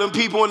better tell them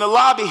people in the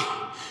lobby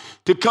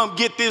to come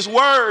get this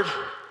word.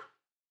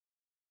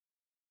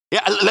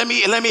 Yeah, let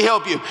me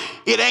help you.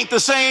 It ain't the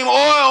same oil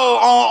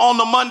on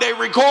the Monday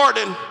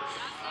recording.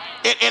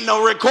 And the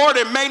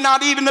recording may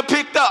not even have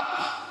picked up.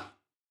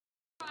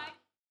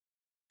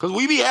 Because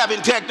we be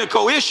having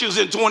technical issues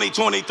in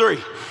 2023.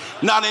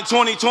 Not in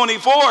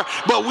 2024,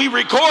 but we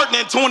recording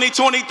in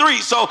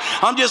 2023. So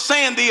I'm just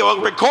saying the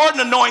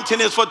recording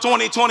anointing is for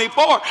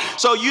 2024.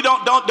 So you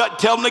don't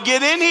tell them to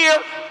get in here.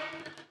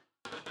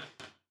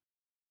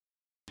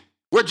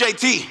 Where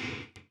JT?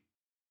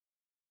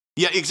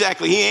 Yeah,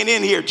 exactly. He ain't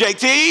in here.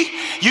 JT,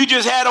 you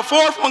just had a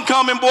fourth one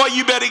coming, boy.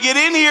 You better get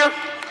in here.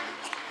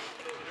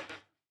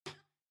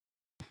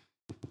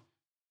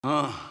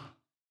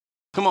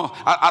 Come on.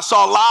 I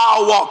saw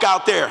Lyle walk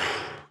out there.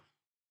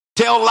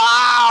 Tell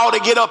Lyle to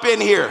get up in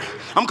here.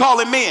 I'm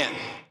calling men.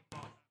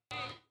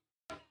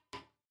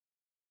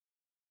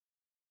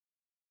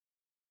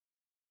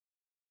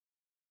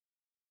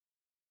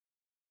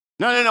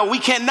 No. We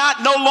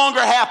cannot no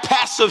longer have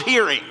passive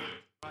hearing.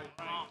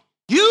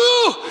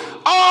 You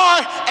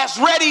are as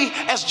ready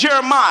as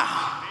Jeremiah.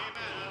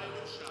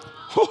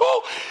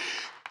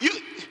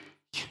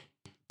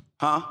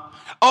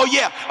 Oh,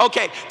 yeah.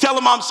 Okay. Tell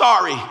them I'm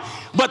sorry.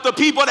 But the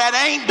people that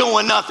ain't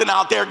doing nothing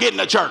out there getting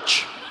to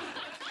church.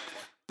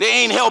 They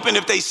ain't helping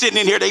if they sitting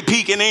in here. They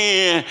peeking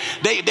in.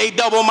 They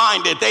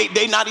double-minded.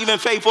 They not even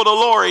faithful to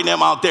Lori and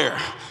them out there.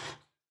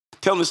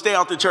 Tell them to stay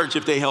out the church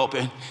if they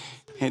helping.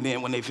 And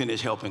then when they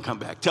finish helping, come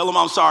back. Tell them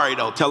I'm sorry,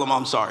 though. Tell them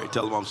I'm sorry.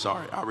 Tell them I'm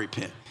sorry. I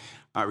repent.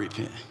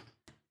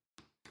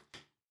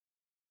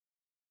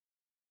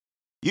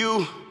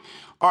 You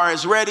are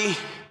as ready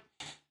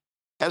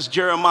as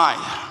Jeremiah.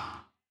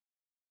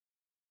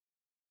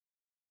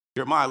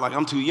 Jeremiah, like,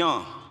 I'm too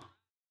young.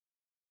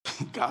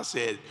 God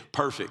said,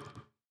 perfect.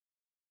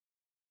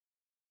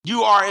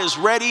 You are as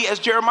ready as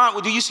Jeremiah.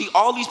 Well, do you see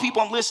all these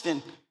people I'm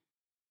listing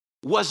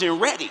wasn't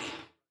ready?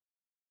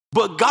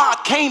 But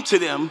God came to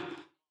them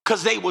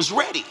because they was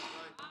ready.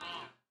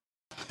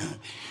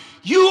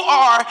 You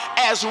are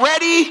as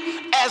ready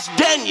as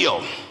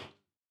Daniel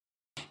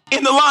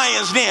in the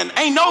lion's den.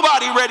 Ain't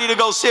nobody ready to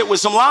go sit with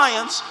some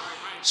lions,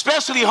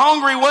 especially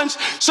hungry ones.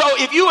 So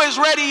if you as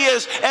ready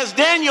as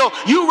Daniel,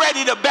 you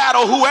ready to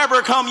battle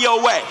whoever come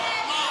your way.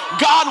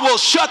 God will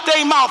shut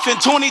their mouth in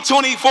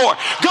 2024.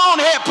 Go on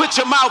ahead, put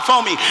your mouth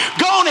on me.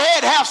 Go on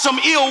ahead, have some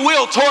ill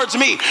will towards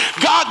me.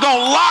 God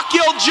gonna lock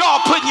your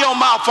jaw putting your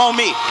mouth on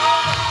me.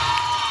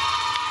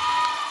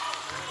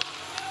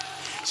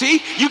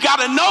 See, you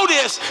gotta know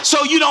this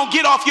so you don't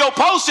get off your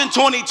post in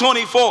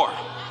 2024.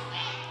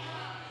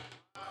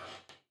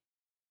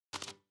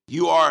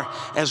 You are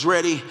as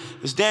ready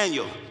as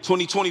Daniel.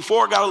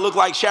 2024 got to look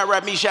like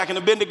Shadrach, Meshach, and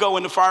Abednego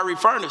in the fiery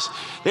furnace.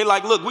 They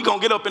like, look, we're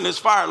going to get up in this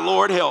fire.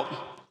 Lord, help.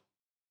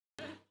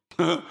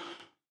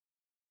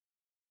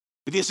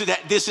 This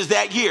is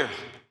that year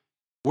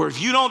where if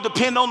you don't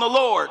depend on the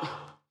Lord,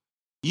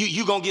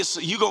 you gonna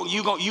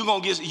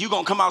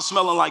come out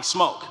smelling like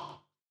smoke.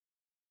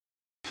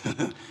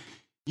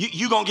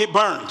 you gonna get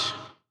burned.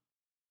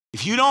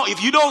 If you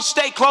don't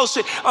stay close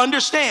to,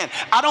 understand,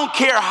 I don't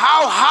care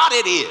how hot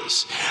it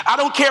is. I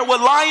don't care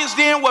what lion's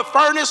den, what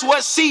furnace,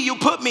 what sea you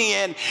put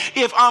me in.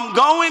 If I'm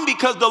going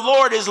because the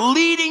Lord is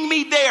leading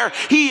me there,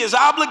 he is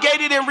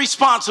obligated and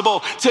responsible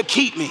to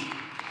keep me.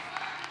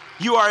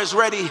 You are as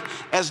ready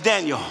as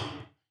Daniel.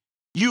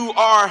 You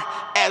are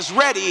as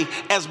ready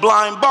as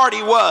blind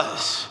Barty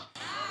was.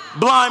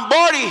 Blind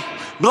Barty,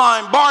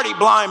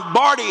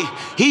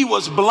 he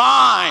was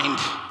blind.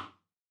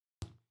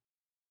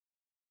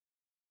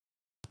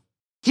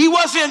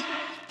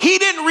 He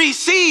didn't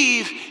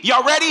receive,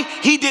 y'all ready?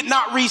 He did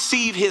not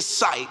receive his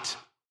sight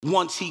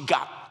once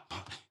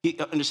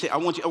understand, I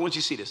want you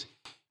to see this.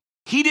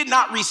 He did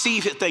not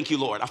receive it, thank you,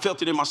 Lord. I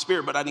felt it in my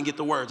spirit, but I didn't get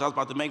the words. I was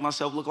about to make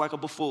myself look like a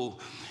buffoon.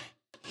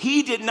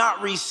 He did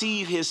not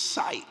receive his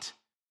sight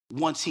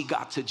once he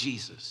got to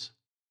Jesus.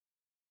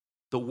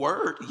 The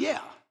word,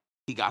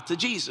 he got to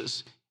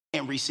Jesus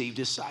and received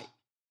his sight.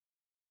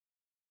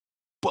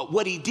 But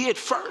what he did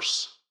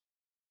first,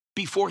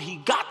 before he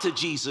got to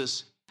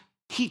Jesus,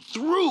 he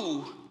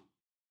threw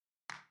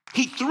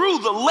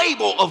the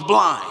label of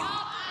blind.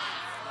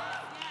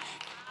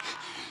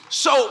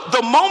 So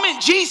the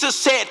moment Jesus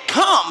said,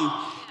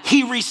 come,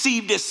 he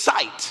received his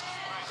sight.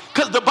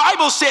 Because the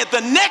Bible said the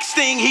next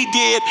thing he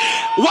did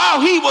while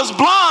he was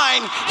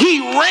blind, he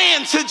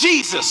ran to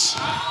Jesus.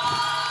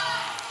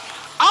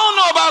 I don't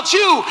know about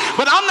you,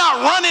 but I'm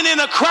not running in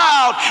a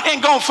crowd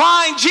and gonna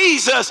find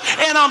Jesus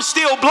and I'm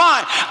still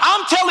blind.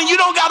 I'm telling you,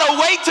 don't gotta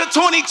wait till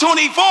 2024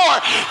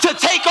 to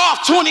take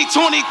off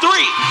 2023.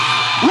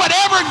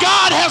 Whatever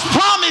God has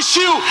promised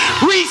you,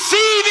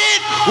 receive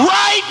it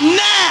right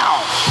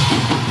now.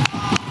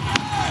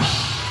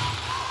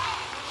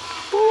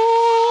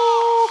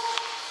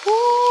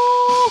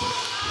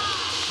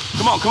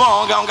 Come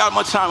on, I don't got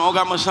much time. I don't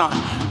got much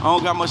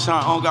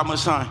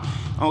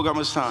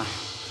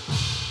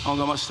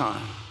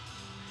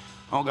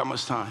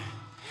time.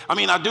 I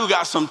mean, I do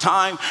got some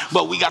time,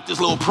 but we got this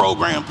little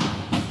program.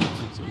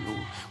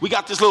 We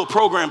got this little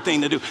program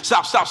thing to do.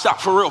 Stop.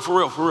 For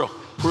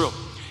real.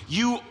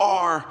 You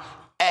are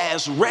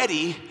as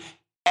ready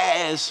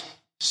as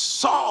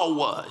Saul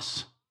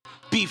was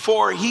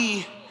before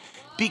he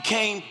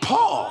became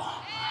Paul.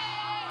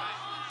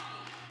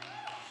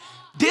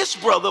 This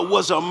brother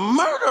was a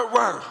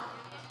murderer.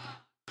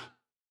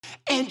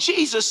 And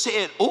Jesus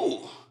said,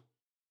 "Oh,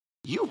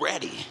 you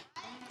ready?"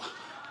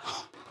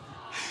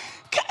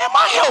 Am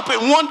I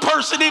helping one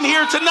person in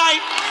here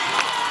tonight?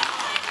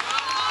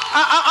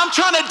 I'm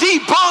trying to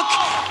debunk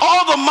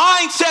all the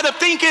mindset of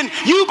thinking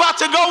you about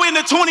to go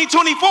into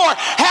 2024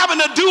 having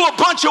to do a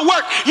bunch of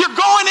work. You're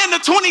going into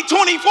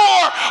 2024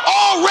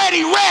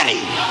 already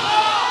ready.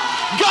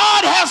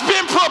 God has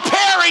been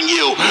preparing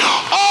you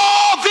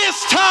all this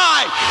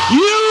time.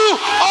 You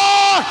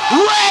are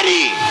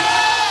ready.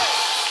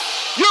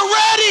 You're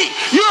ready.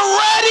 You're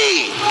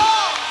ready.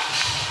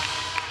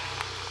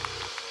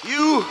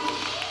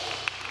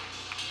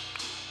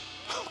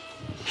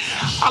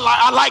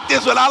 I like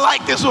this one. I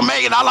like this one,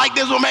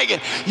 Megan.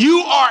 You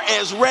are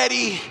as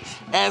ready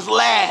as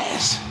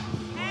Laz.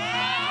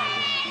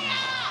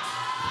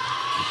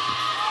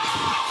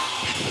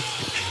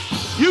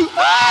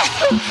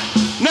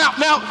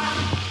 Now,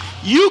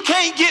 you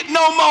can't get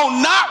no more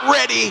not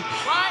ready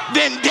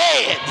than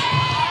dead.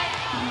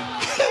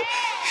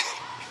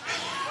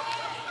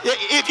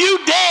 If you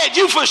dead,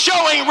 you for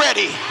sure ain't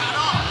ready.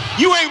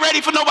 You ain't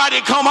ready for nobody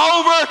to come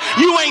over.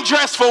 You ain't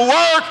dressed for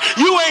work.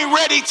 You ain't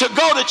ready to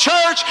go to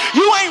church.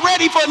 You ain't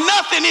ready for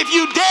nothing if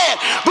you dead.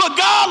 But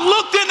God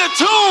looked in the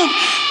tomb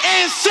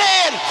and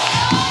said,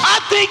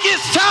 I think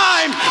it's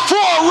time for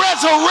a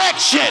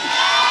resurrection.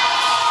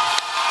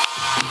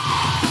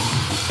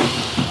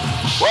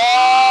 Woo!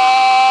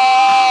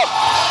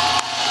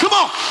 Come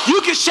on,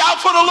 you can shout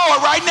for the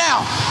Lord right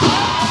now.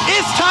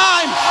 It's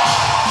time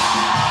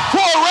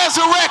for a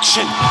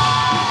resurrection.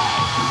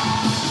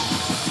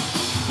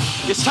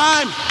 It's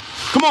time.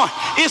 Come on.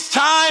 It's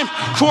time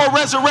for a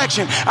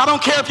resurrection. I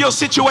don't care if your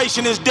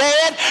situation is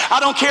dead. I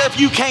don't care if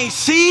you can't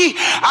see.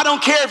 I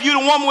don't care if you're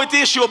the woman with the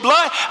issue of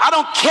blood. I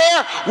don't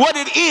care what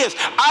it is.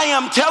 I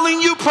am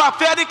telling you,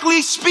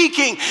 prophetically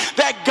speaking,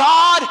 that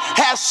God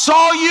has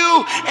saw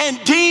you and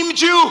deemed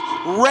you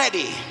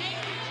ready.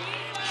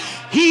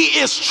 He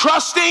is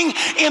trusting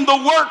in the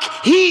work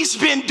he's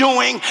been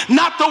doing,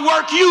 not the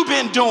work you've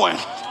been doing.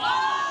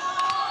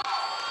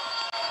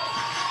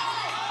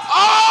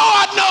 Oh,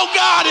 I know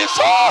God is.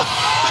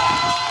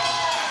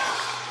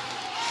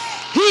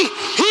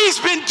 He's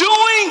been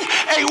doing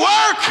a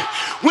work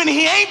when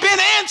he ain't been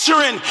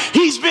answering.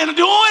 He's been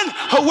doing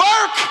a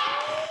work.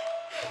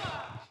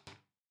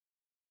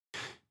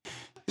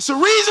 It's the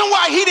reason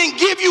why he didn't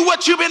give you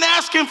what you've been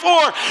asking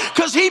for,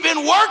 because he's been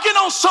working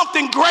on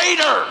something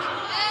greater.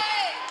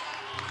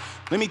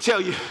 Let me tell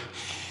you,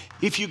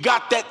 if you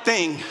got that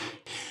thing,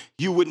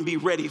 you wouldn't be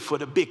ready for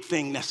the big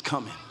thing that's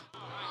coming.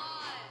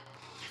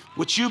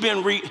 What you've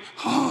been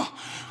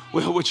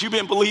what you've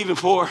been believing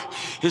for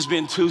has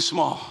been too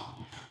small.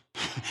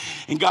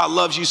 And God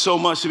loves you so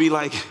much to be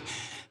like,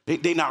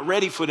 they're not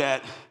ready for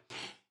that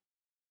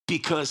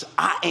because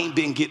I ain't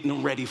been getting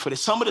them ready for this.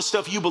 Some of the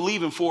stuff you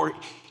believing for,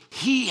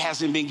 he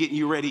hasn't been getting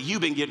you ready.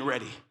 You've been getting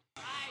ready.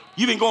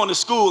 You've been going to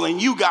school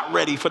and you got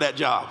ready for that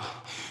job.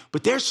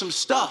 But there's some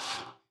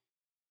stuff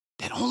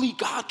that only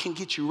God can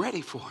get you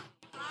ready for.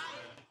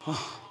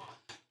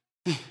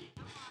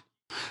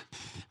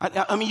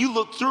 I mean, you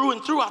look through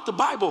and throughout the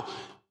Bible,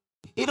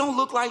 it don't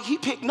look like he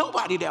picked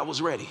nobody that was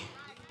ready.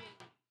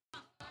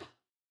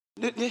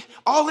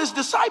 All his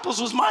disciples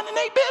was minding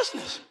their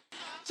business.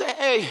 Say,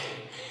 hey,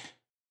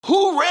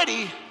 who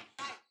ready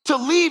to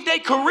leave their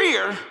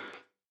career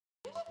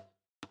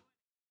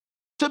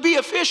to be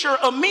a fisher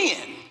of men?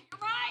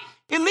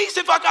 At least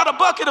if I got a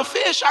bucket of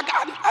fish,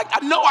 I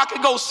know I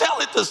could go sell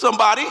it to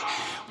somebody.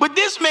 But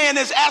this man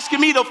is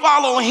asking me to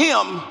follow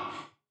him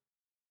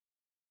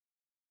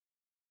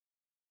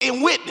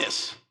and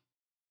witness.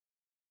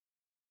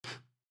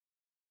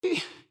 Do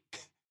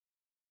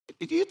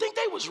you think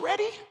they was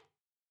ready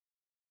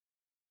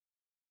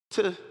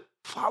to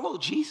follow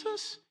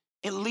Jesus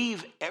and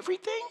leave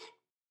everything?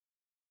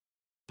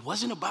 It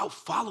wasn't about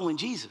following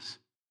Jesus.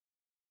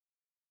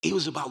 It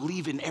was about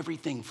leaving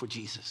everything for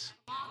Jesus.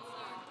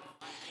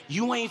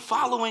 You ain't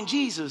following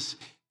Jesus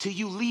till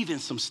you leaving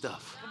some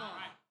stuff.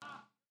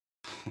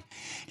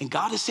 And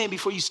God is saying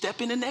before you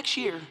step into next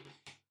year,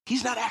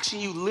 he's not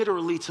asking you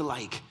literally to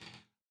like,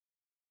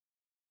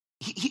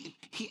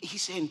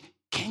 he's saying,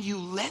 can you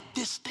let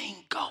this thing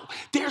go?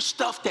 There's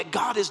stuff that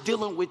God is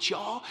dealing with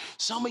y'all,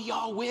 some of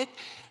y'all with,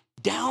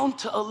 down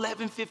to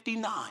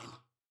 11:59.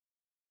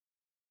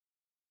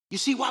 You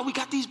see why we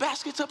got these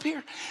baskets up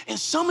here? And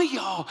some of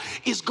y'all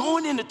is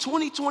going into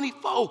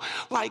 2024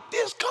 like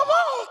this. Come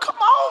on,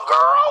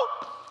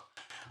 girl.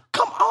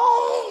 Come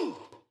on.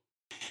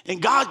 And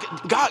God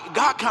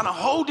kind of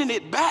holding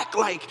it back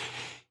like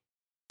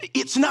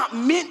it's not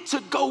meant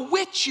to go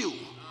with you.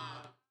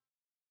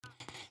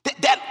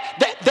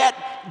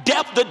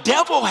 The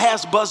devil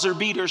has buzzer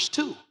beaters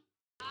too.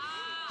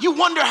 You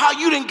wonder how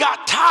you done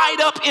got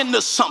tied up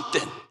into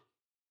something.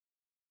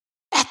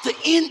 At the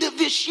end of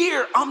this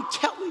year, I'm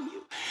telling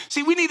you.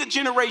 See, we need a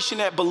generation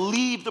that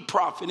believe the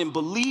prophet and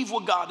believe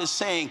what God is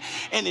saying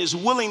and is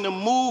willing to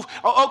move.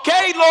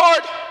 Okay,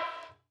 Lord,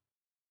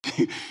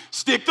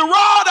 stick the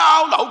rod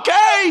out,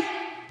 okay?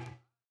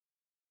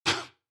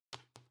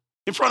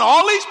 In front of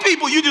all these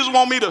people, you just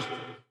want me to,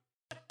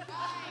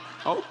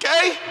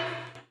 okay?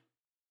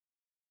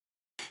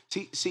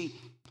 See,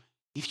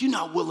 if you're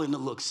not willing to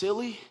look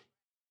silly,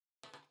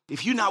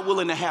 if you're not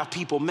willing to have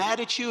people mad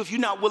at you, if you're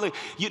not willing,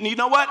 you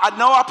know what? I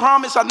know I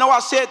promised, I know I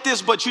said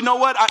this, but you know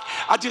what?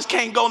 I just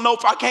can't go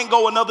I can't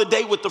go another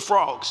day with the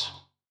frogs.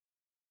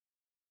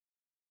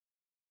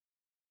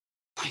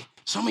 Like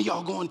some of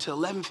y'all going to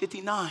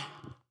 11:59.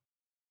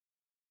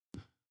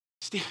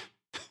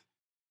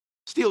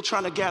 Still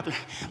trying to gather,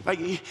 like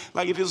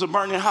if it's a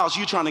burning house,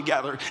 you trying to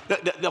gather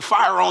the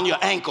fire on your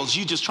ankles.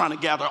 You just trying to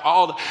gather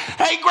all the,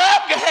 hey,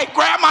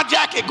 grab my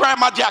jacket, grab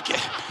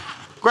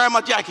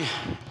my jacket.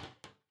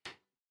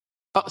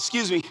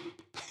 Excuse me.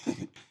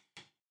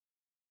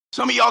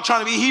 Some of y'all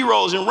trying to be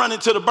heroes and run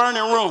into the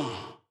burning room.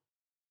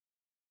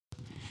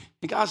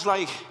 And God's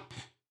like,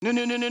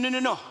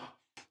 no.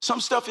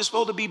 Some stuff is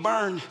supposed to be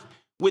burned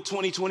with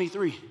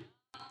 2023.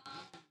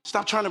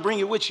 Stop trying to bring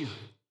it with you.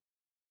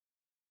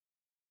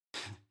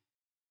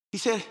 He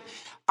said,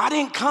 I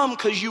didn't come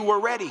because you were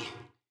ready.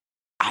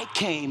 I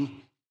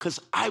came because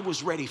I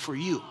was ready for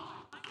you.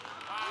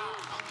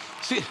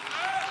 See,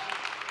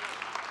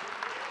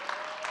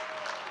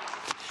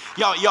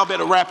 y'all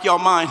better wrap your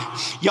mind.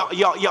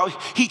 Y'all,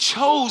 he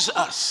chose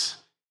us.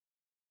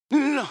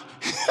 No.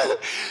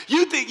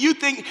 You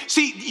think,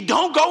 see,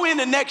 don't go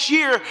into next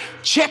year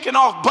checking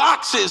off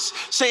boxes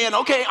saying,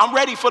 okay, I'm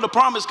ready for the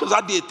promise because I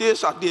did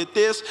this.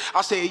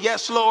 I said,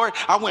 yes, Lord.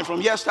 I went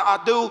from yes to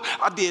I do.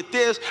 I did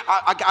this.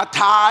 I got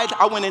tied.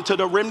 I went into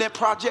the remnant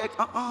project.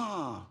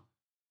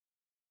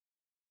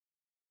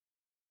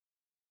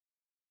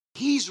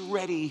 He's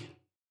ready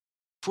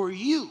for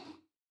you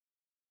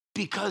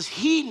because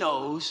he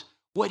knows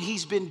what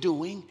he's been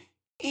doing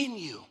in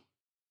you.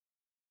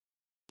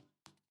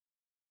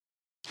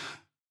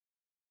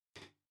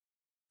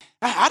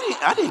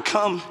 I didn't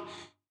come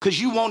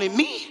because you wanted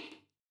me.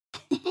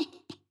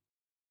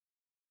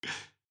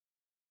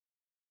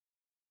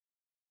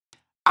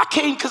 I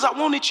came because I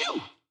wanted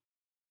you.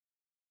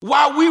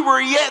 While we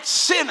were yet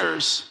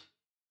sinners,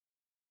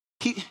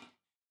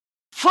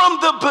 from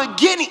the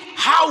beginning,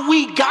 how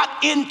we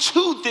got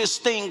into this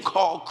thing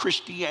called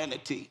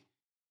Christianity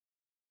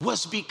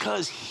was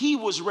because he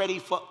was ready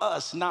for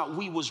us, not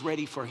we was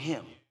ready for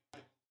him.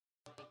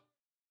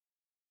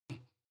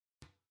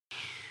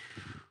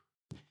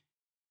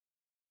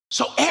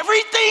 So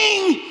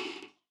everything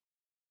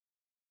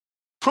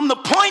from the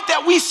point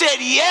that we said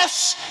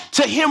yes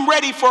to him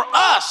ready for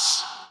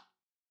us,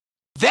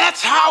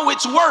 that's how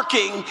it's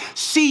working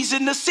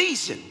season to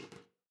season.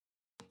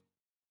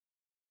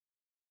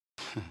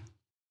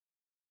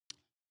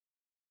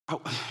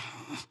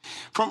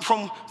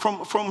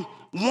 From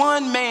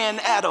one man,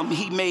 Adam,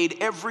 he made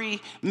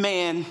every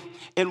man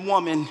and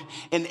woman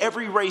in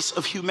every race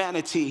of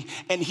humanity,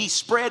 and he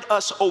spread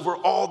us over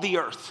all the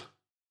earth.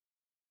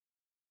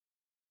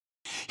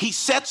 He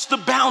sets the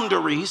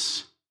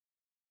boundaries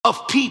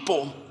of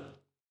people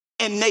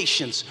and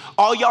nations.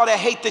 All y'all that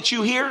hate that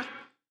you here,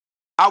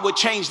 I would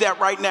change that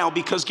right now,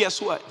 because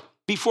guess what?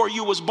 Before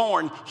you was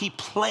born, he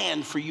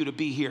planned for you to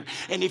be here.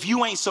 And if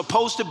you ain't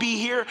supposed to be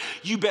here,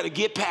 you better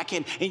get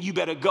packing and you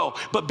better go.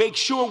 But make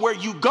sure where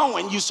you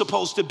going, you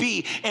supposed to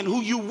be, and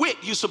who you with,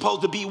 you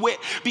supposed to be with,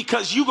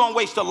 because you gonna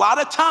waste a lot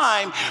of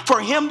time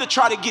for him to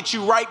try to get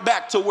you right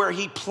back to where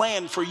he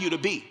planned for you to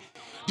be.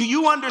 Do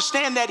you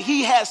understand that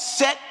he has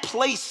set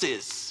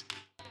places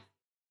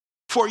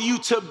for you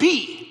to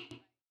be?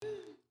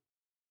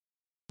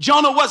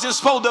 Jonah wasn't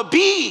supposed to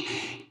be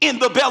in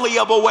the belly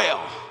of a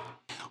whale,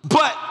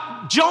 but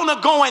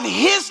Jonah going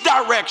his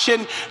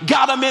direction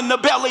got him in the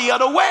belly of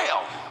the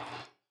whale.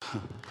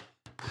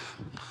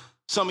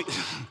 Some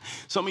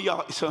of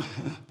y'all,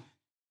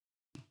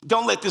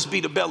 don't let this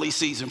be the belly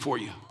season for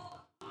you.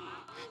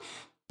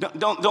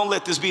 Don't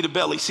let this be the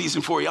belly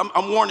season for you.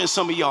 I'm warning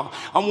some of y'all.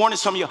 I'm warning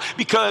some of y'all,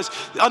 because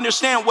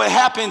understand what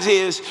happens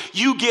is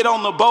you get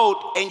on the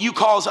boat and you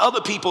cause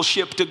other people's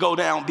ship to go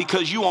down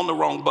because you on the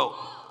wrong boat.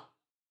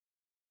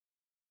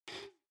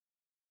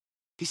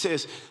 He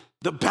says,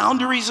 the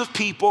boundaries of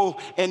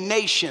people and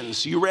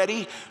nations, you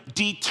ready?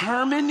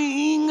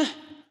 Determining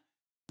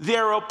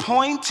their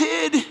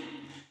appointed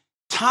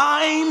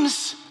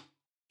times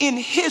in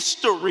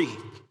history.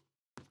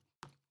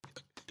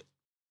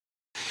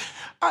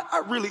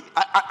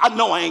 I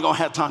know I ain't gonna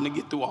have time to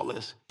get through all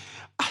this.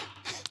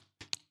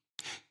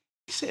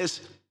 He says,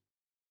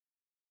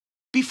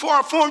 before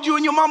I formed you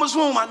in your mama's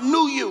womb, I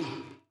knew you.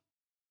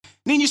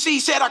 Then you see, he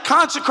said, I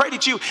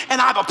consecrated you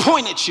and I've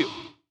appointed you.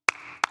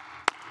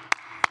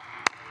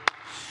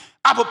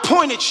 I've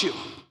appointed you.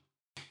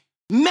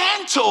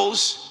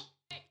 Mantles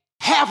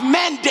have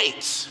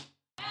mandates.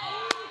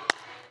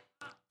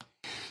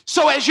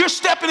 So as you're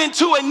stepping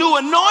into a new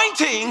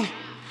anointing,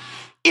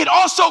 it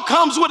also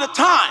comes with a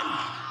time.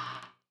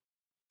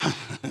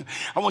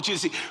 I want you to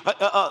see,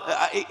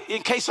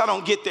 in case I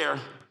don't get there,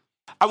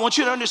 I want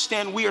you to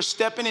understand we are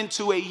stepping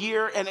into a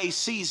year and a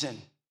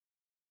season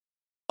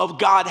of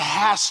God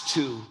has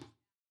to,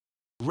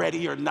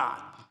 ready or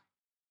not.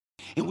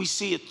 And we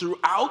see it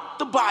throughout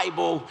the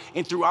Bible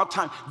and throughout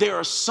time. There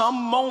are some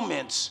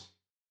moments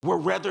where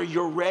whether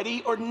you're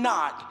ready or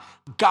not,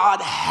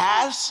 God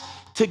has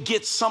to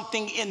get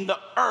something in the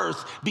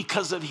earth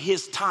because of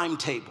his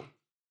timetable.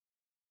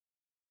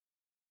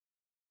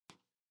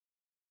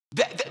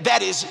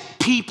 That is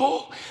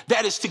people.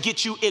 That is to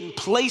get you in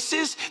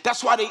places.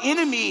 That's why the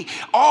enemy,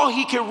 all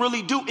he can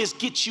really do is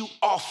get you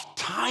off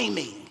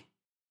timing,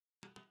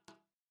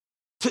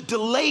 to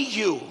delay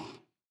you.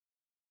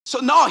 So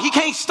no, he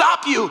can't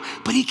stop you,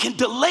 but he can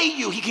delay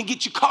you. He can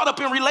get you caught up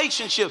in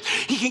relationships.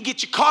 He can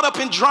get you caught up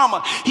in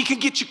drama. He can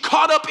get you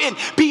caught up in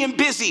being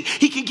busy.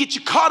 He can get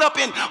you caught up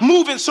in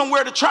moving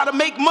somewhere to try to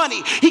make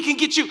money. He can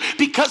get you,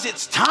 because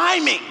it's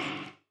timing.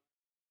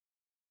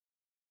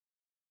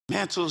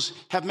 Mantles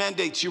have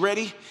mandates. You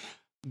ready?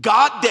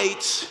 God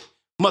dates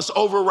must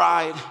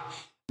override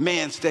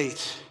man's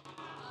dates.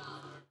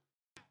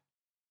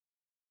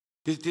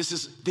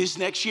 This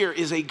next year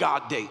is a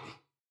God date.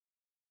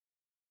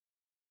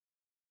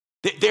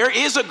 There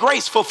is a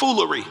grace for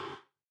foolery.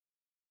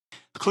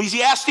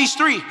 Ecclesiastes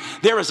 3,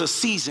 there is a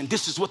season.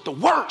 This is what the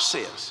word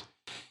says.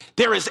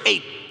 There is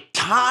a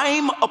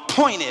time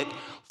appointed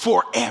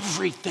for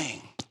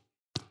everything.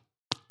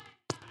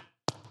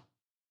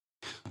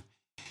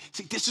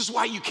 See, this is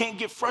why you can't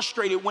get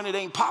frustrated when it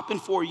ain't popping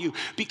for you,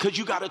 because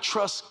you got to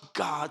trust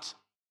God's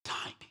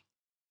timing.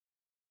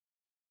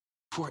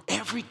 For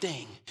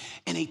everything,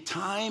 and a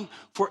time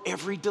for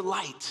every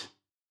delight,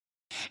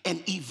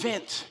 an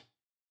event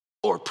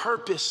or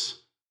purpose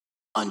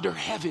under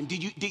heaven.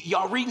 Did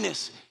y'all reading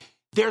this?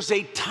 There's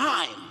a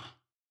time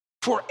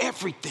for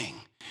everything.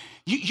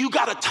 You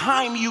got a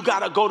time you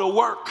got to go to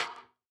work.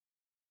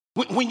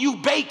 When you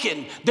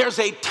baking, there's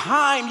a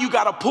time you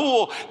got to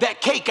pull that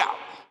cake out.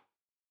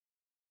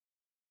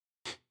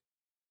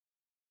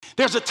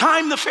 There's a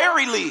time the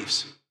ferry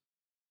leaves.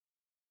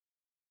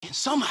 And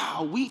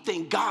somehow we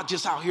think God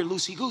just out here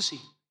loosey-goosey.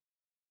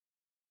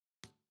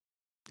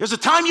 There's a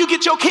time you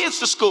get your kids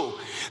to school.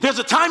 There's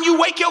a time you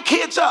wake your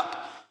kids up.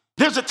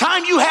 There's a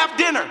time you have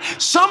dinner.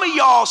 Some of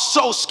y'all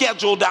so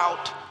scheduled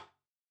out.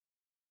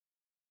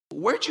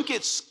 Where'd you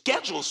get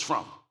schedules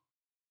from?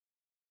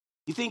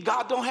 You think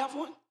God don't have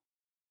one?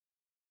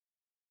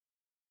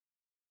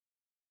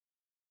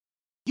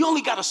 You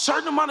only got a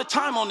certain amount of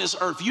time on this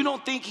earth. You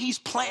don't think he's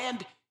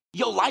planned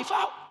your life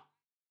out?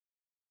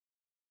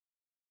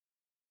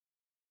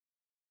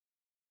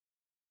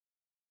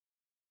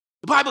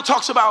 Bible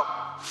talks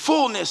about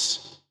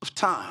fullness of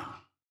time.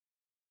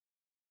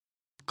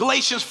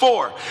 Galatians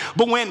 4,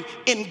 but when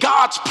in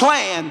God's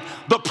plan,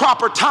 the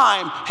proper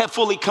time had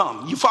fully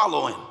come. You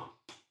following?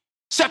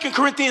 2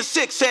 Corinthians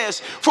 6 says,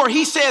 for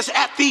he says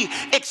at the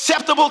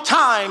acceptable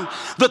time,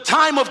 the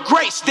time of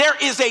grace, there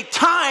is a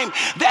time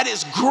that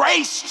is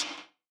graced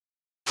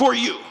for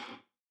you.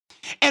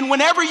 And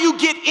whenever you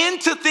get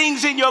into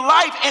things in your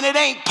life and it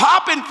ain't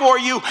popping for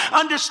you,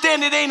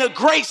 understand it ain't a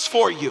grace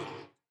for you.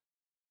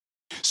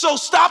 So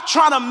stop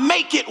trying to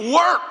make it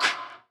work.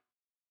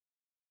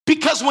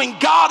 Because when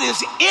God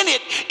is in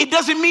it, it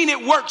doesn't mean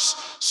it works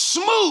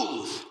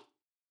smooth.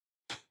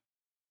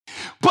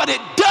 But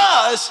it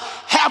does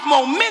have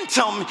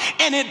momentum,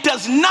 and it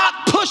does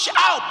not push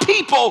out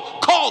people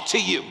called to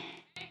you.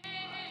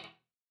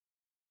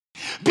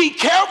 Be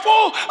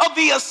careful of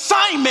the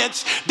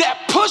assignments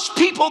that push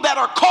people that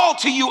are called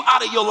to you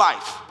out of your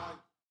life.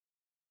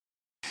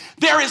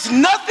 There is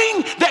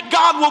nothing that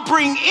God will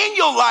bring in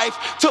your life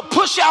to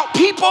push out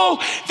people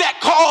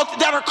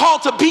that are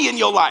called to be in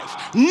your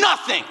life.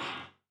 Nothing.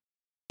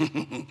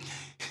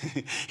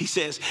 He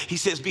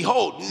says,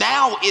 behold,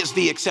 now is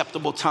the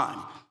acceptable time.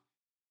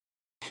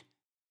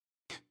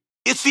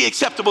 It's the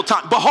acceptable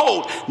time.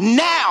 Behold,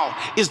 now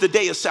is the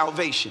day of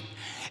salvation.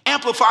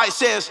 Amplified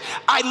says,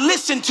 I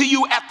listened to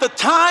you at the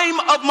time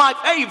of my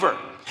favor.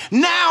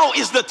 Now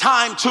is the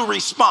time to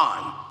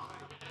respond.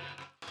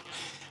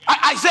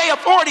 Isaiah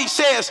 40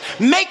 says,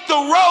 make the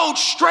road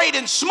straight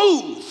and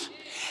smooth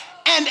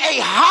and a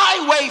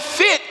highway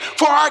fit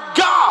for our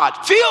God.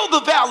 Fill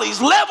the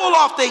valleys, level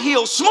off the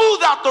hills, smooth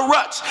out the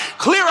ruts,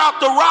 clear out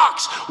the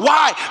rocks.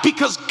 Why?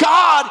 Because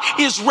God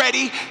is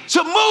ready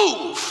to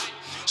move.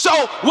 So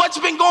what's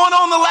been going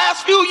on the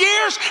last few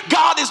years?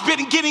 God has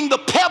been getting the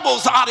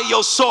pebbles out of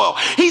your soil.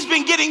 He's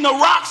been getting the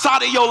rocks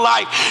out of your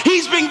life.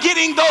 He's been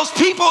getting those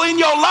people in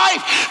your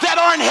life that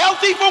aren't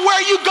healthy for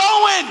where you're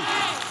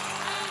going.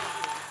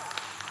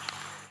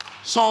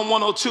 Psalm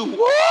 102, woo!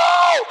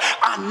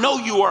 I know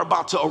you are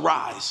about to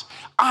arise.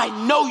 I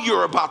know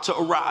you're about to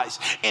arise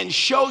and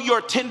show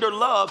your tender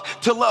love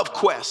to Love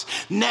Quest.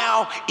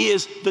 Now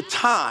is the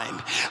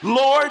time,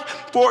 Lord,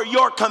 for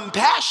your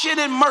compassion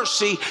and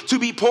mercy to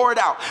be poured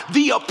out.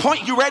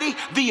 You ready?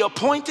 The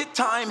appointed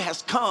time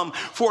has come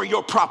for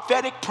your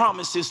prophetic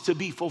promises to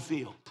be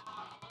fulfilled.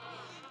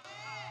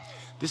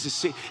 This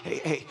is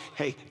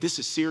this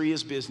is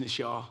serious business,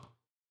 y'all.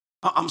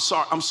 I'm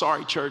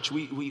sorry, church.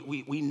 We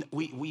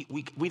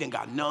done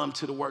got numb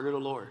to the word of the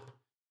Lord.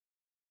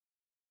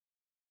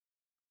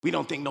 We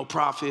don't think no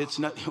prophets.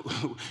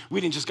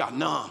 We didn't just got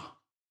numb.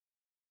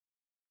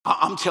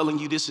 I'm telling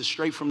you, this is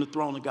straight from the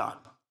throne of God.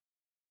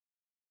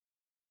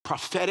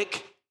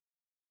 Prophetic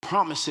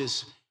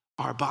promises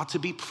are about to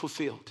be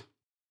fulfilled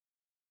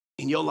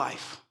in your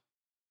life,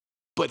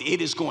 but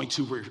it is going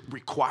to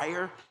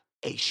require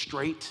a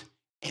straight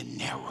and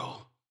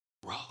narrow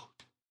road.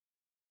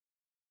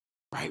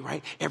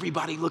 Right?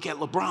 Everybody look at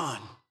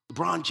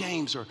LeBron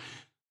James or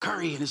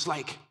Curry, and it's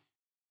like,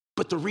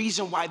 but the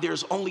reason why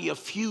there's only a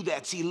few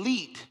that's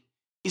elite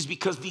is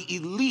because the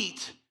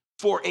elite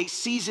for a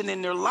season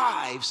in their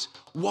lives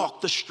walk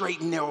the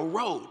straight and narrow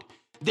road.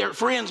 Their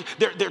friends,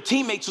 their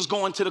teammates was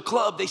going to the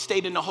club. They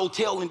stayed in the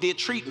hotel and did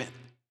treatment.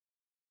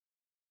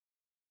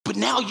 But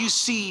now you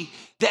see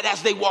that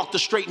as they walk the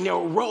straight and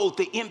narrow road,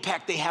 the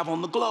impact they have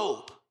on the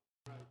globe.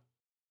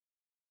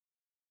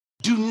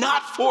 Do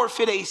not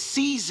forfeit a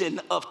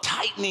season of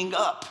tightening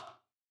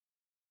up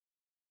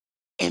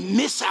and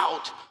miss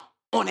out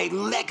on a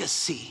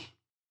legacy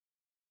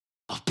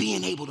of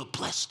being able to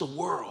bless the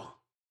world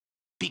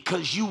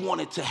because you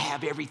wanted to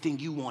have everything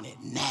you wanted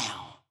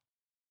now.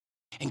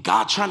 And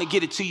God trying to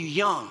get it to you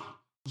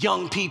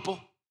young people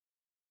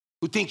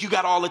who think you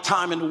got all the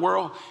time in the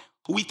world.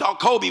 We thought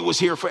Kobe was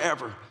here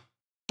forever.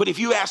 But if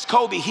you ask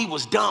Kobe, he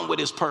was done with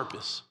his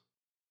purpose.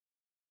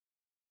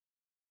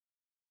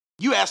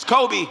 You ask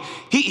Kobe,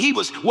 he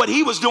was what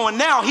he was doing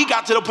now, he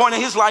got to the point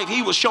in his life,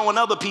 he was showing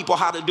other people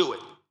how to do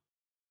it.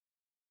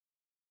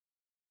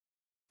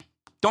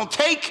 Don't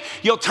take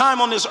your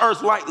time on this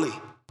earth lightly.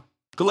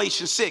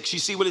 Galatians 6, you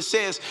see what it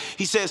says?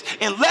 He says,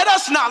 and let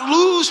us not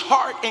lose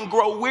heart and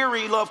grow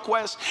weary, Love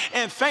Quest,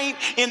 and faint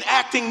in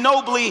acting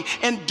nobly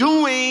and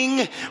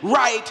doing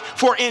right,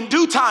 for in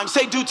due time,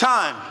 say due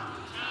time,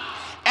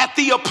 at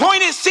the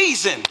appointed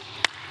season,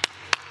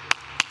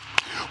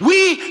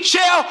 we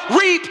shall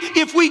reap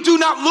if we do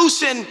not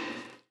loosen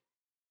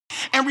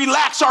and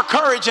relax our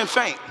courage and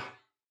faint.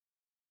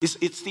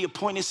 It's the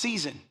appointed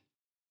season.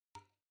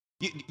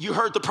 You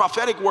heard the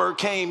prophetic word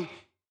came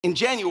in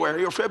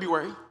January or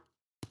February.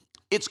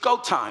 It's go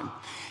time.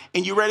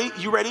 And you ready?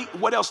 You ready?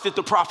 What else did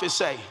the prophet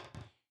say?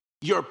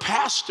 Your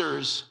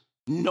pastors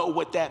know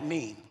what that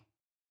means.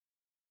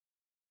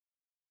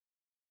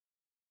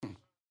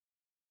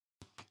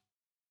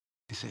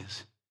 It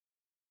says,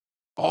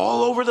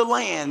 all over the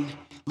land,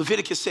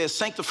 Leviticus says,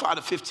 sanctify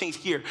the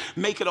 15th year,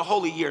 make it a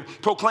holy year,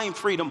 proclaim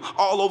freedom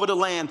all over the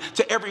land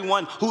to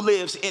everyone who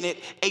lives in it,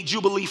 a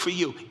jubilee for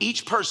you.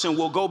 Each person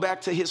will go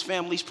back to his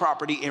family's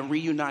property and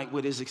reunite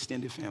with his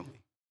extended family.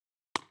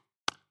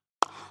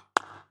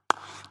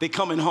 They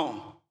coming home.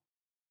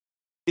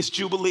 It's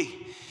Jubilee.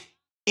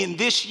 In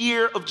this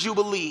year of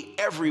Jubilee,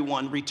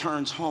 everyone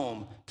returns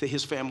home to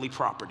his family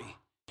property.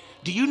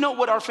 Do you know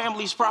what our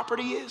family's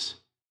property is?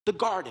 The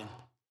garden.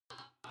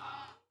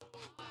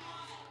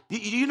 Do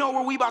you know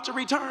where we about to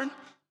return?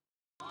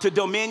 To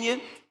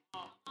dominion?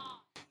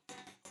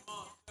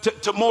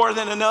 To more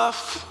than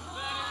enough?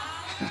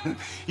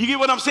 You get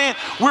what I'm saying?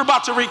 We're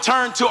about to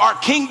return to our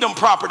kingdom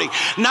property.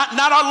 Not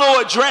our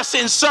little address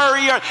in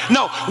Surrey.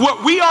 No,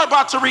 we are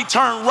about to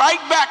return right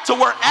back to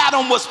where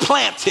Adam was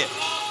planted.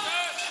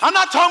 I'm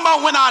not talking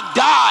about when I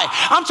die.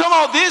 I'm talking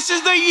about this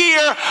is the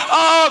year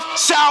of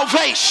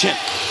salvation.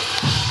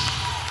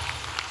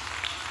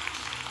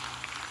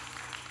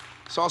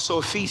 It's also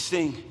a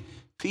feasting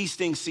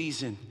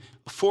season,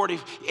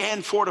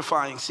 and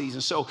fortifying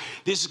season. So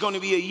this is going to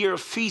be a year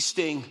of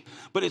feasting,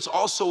 but it's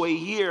also a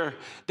year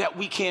that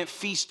we can't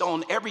feast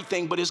on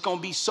everything, but it's going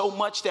to be so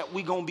much that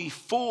we're going to be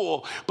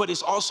full, but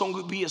it's also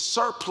going to be a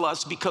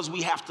surplus because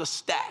we have to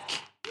stack.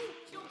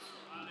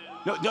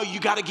 No, you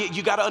got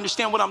to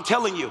understand what I'm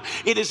telling you.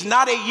 It is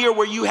not a year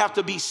where you have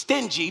to be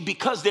stingy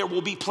because there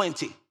will be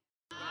plenty.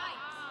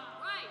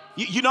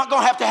 You're not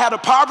going to have a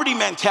poverty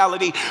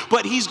mentality,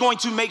 but he's going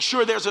to make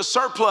sure there's a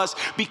surplus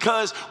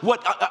because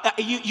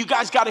you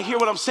guys got to hear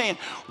what I'm saying.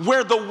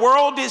 Where the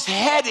world is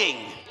heading,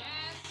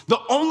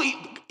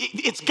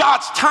 it's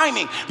God's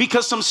timing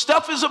because some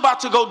stuff is about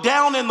to go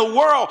down in the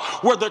world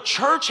where the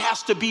church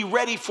has to be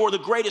ready for the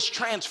greatest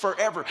transfer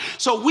ever.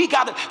 So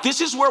this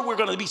is where we're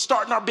going to be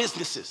starting our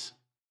businesses.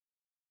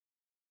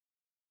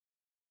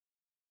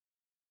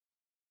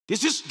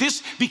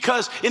 This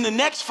because in the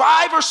next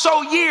 5 or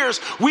so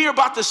years, we are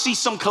about to see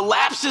some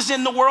collapses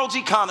in the world's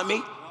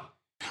economy.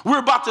 We're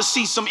about to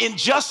see some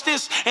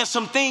injustice and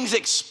some things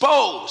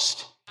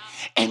exposed.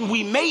 And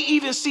we may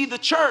even see the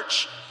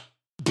church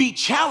be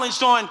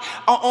challenged on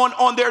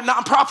their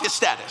nonprofit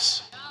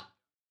status.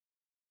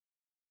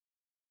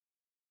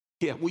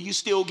 Yeah, will you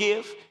still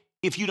give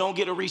if you don't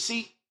get a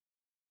receipt?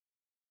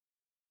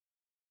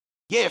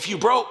 Yeah, if you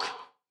broke.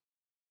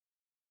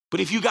 But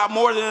if you got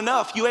more than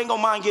enough, you ain't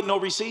gonna mind getting no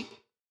receipt.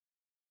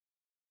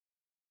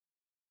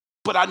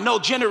 But I know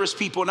generous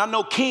people and I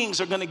know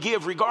kings are gonna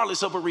give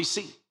regardless of a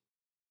receipt.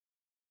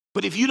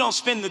 But if you don't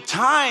spend the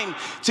time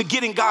to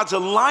get in God's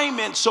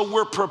alignment so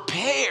we're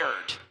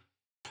prepared,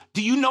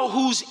 do you know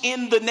who's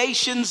in the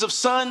nations of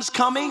sons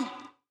coming?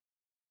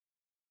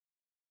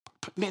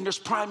 Man, there's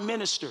prime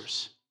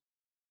ministers.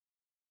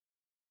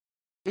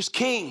 There's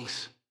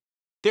kings.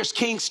 There's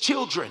kings'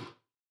 children.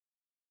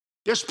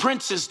 There's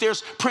princes,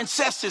 there's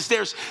princesses,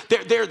 there's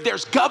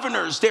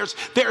governors,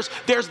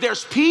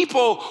 there's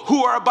people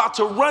who are about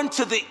to run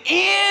to the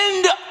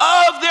end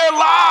of their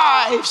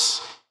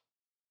lives,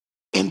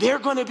 and they're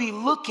going to be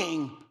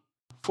looking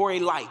for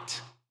a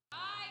light.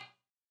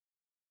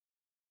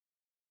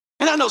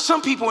 And I know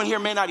some people in here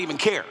may not even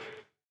care.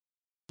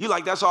 You're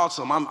like, that's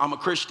awesome. I'm a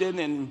Christian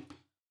and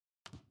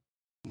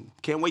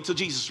can't wait till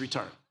Jesus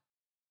returns.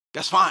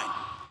 That's fine.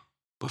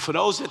 But for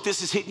those that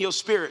this is hitting your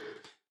spirit,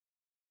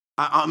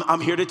 I'm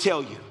here to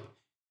tell you.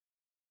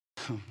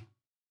 All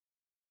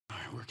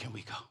right, where can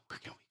we go? Where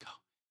can we go?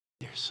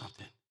 There's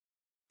something.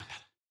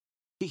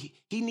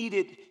 He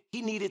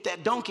needed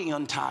that donkey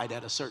untied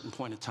at a certain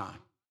point of time.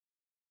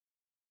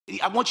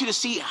 I want you to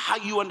see how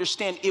you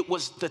understand it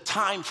was the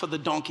time for the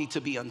donkey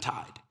to be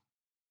untied.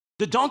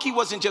 The donkey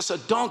wasn't just a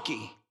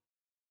donkey.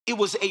 It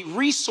was a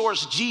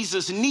resource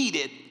Jesus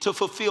needed to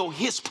fulfill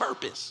his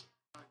purpose.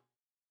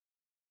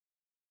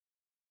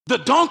 The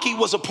donkey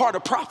was a part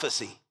of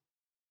prophecy.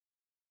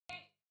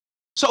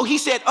 So he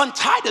said,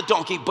 untie the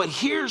donkey, but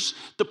here's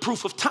the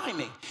proof of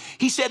timing.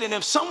 He said, and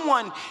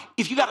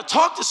if you got to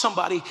talk to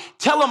somebody,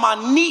 tell them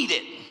I need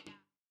it.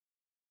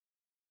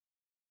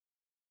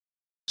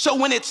 So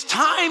when it's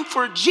time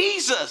for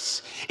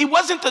Jesus, it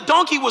wasn't the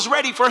donkey was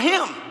ready for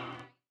him.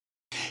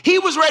 He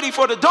was ready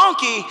for the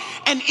donkey,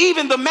 and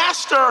even the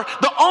master,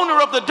 the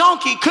owner of the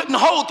donkey, couldn't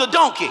hold the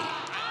donkey.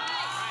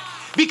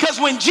 Because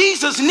when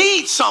Jesus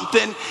needs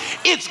something,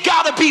 it's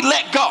got to be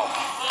let go.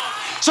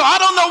 So I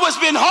don't know what's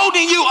been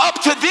holding you up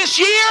to this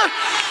year,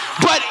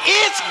 but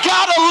it's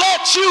got to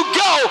let you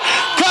go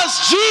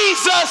because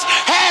Jesus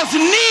has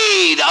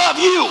need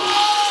of you.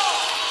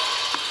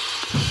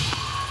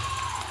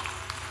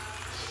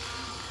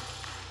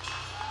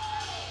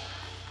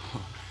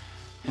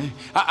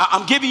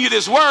 I'm giving you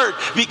this word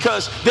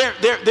because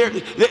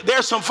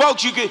there's some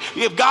folks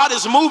if God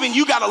is moving,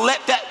 you got to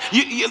let that,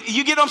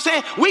 you get what I'm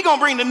saying? We're going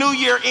to bring the new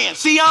year in.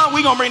 Sion,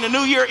 we're going to bring the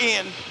new year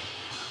in.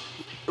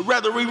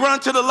 Whether we run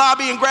to the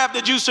lobby and grab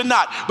the juice or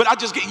not. But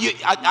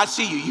I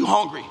see you. You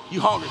hungry.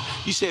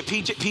 You said,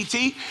 PT,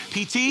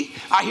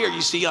 I hear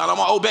you, Sion. I'm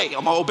going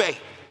to obey.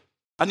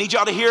 I need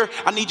y'all to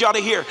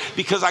hear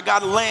because I got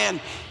to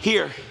land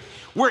here.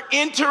 We're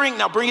entering,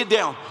 now bring it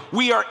down.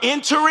 We are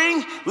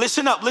entering,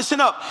 listen up.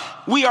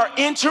 We are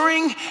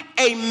entering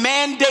a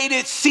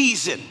mandated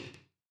season.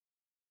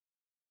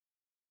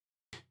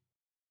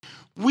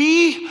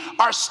 We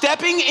are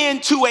stepping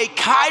into a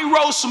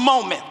Kairos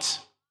moment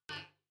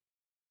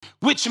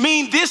which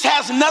means this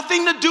has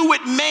nothing to do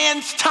with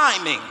man's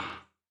timing.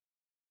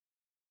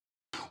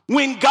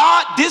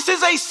 This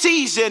is a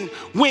season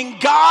when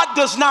God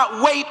does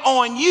not wait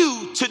on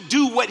you to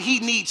do what he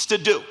needs to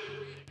do.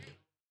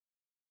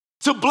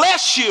 To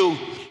bless you,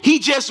 he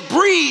just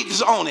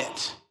breathes on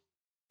it.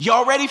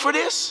 Y'all ready for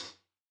this?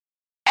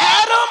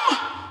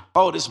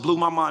 This blew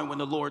my mind when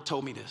the Lord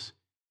told me this.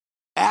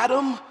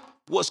 Adam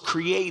was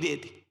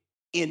created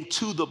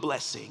into the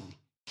blessing.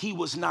 He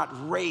was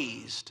not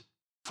raised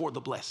for the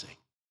blessing.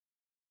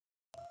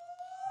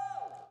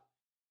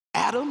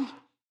 Adam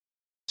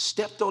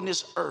stepped on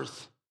this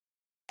earth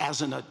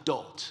as an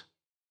adult.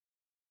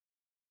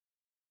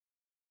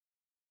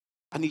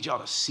 I need y'all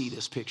to see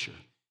this picture.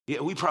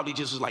 Yeah, we probably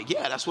just was like,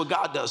 yeah, that's what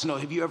God does. No,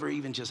 have you ever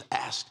even just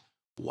asked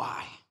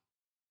why?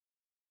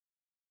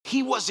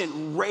 He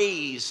wasn't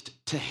raised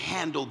to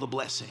handle the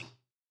blessing.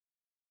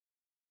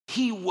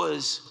 He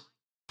was,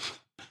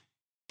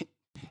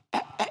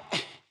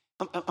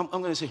 I'm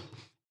going to say,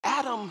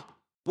 Adam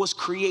was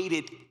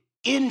created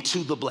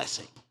into the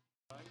blessing.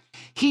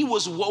 He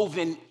was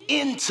woven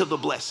into the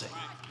blessing.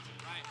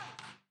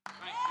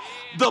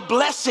 The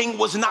blessing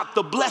was not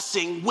the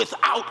blessing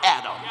without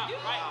Adam.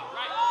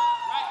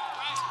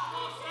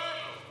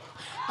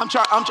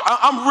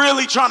 I'm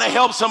really trying to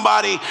help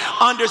somebody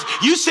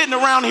understand. You sitting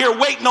around here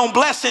waiting on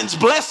blessings.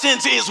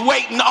 Blessings is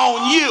waiting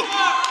on you.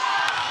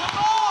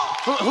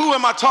 Who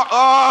am I talking?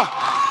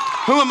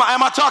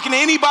 Am I talking to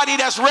anybody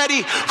that's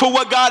ready for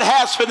what God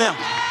has for them?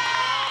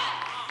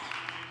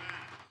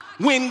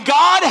 When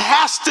God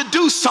has to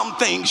do some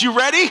things, you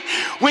ready?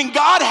 When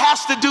God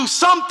has to do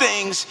some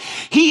things,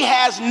 he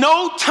has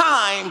no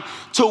time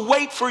to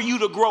wait for you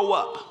to grow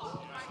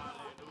up.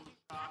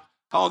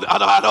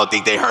 I don't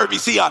think they heard me.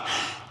 See,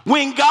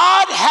 when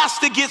God has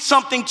to get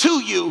something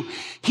to you,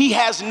 he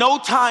has no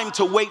time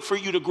to wait for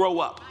you to grow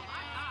up.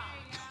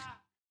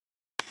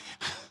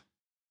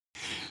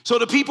 So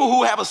the people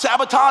who have a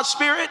sabotage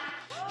spirit,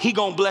 he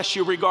gonna bless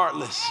you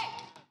regardless.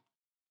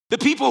 The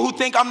people who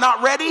think I'm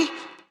not ready,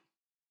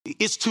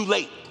 it's too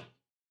late.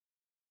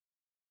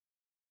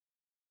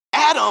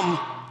 Adam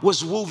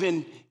was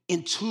woven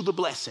into the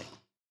blessing.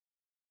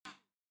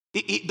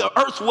 The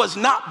earth was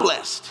not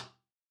blessed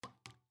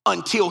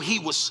until he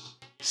was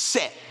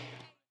set.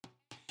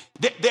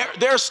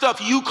 There's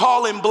stuff you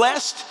call him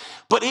blessed,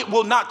 but it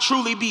will not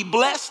truly be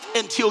blessed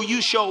until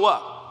you show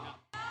up.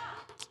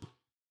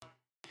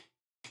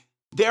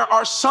 There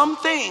are some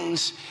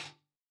things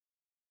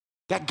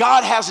that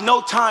God has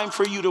no time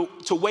for you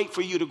to wait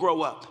for you to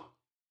grow up.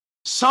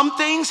 Some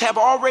things have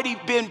already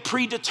been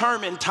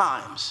predetermined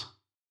times.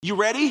 You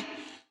ready?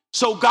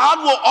 So God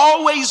will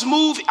always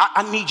move.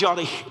 I need y'all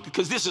to hear,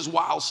 because this is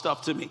wild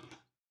stuff to me.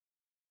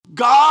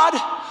 God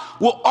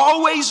will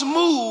always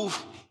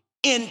move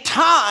in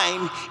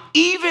time,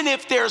 even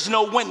if there's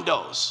no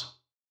windows.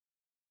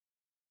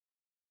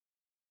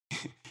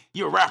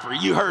 You're a rapper.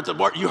 You heard the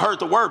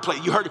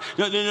wordplay. You heard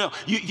no.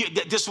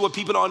 This is what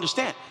people don't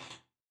understand.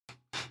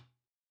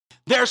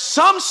 There's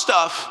some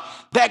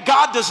stuff that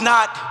God is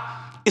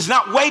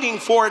not waiting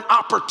for an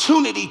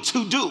opportunity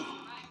to do.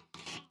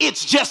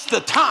 It's just the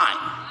time.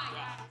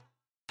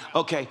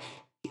 Okay,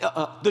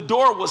 the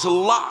door was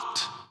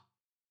locked,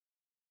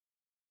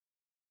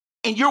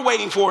 and you're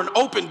waiting for an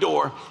open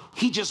door.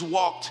 He just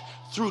walked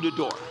through the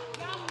door.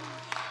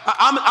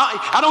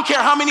 I don't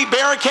care how many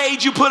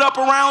barricades you put up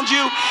around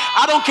you.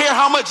 I don't care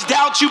how much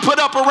doubt you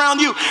put up around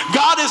you.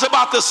 God is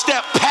about to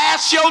step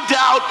past your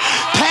doubt,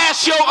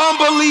 past your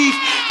unbelief,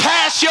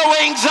 past your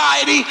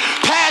anxiety,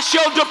 past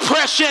your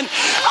depression.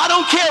 I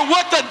don't care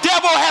what the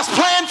devil has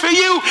planned for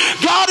you.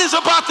 God is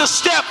about to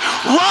step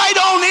right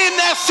on in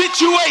that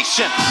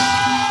situation.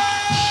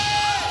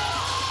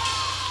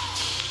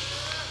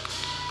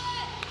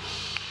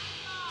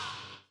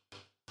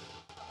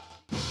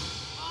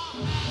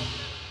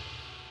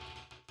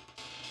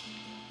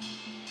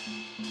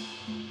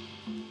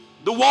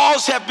 The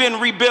walls have been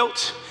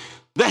rebuilt.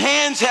 The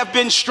hands have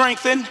been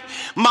strengthened.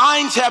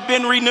 Minds have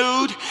been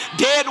renewed.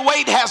 Dead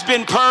weight has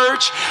been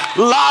purged.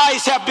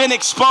 Lies have been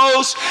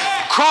exposed.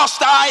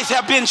 Crossed eyes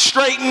have been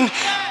straightened.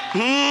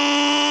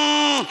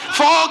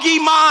 Foggy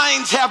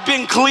minds have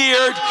been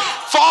cleared.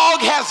 Fog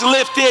has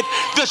lifted.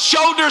 The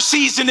shoulder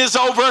season is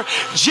over.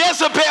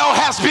 Jezebel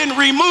has been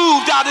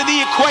removed out of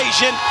the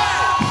equation.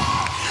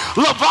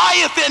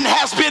 Leviathan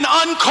has been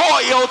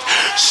uncoiled.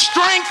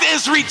 Strength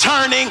is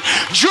returning.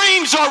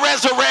 Dreams are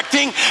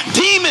resurrecting.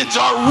 Demons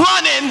are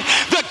running.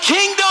 The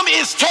kingdom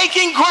is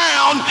taking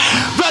ground.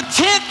 The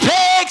tent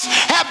pegs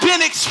have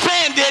been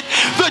expanded.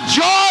 The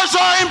jars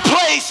are in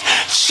place.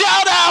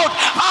 Shout out,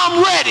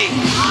 I'm ready.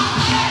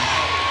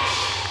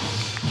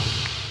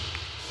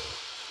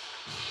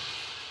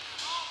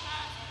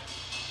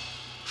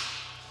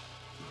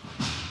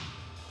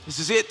 This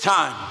is it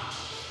time.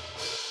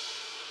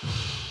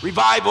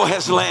 Revival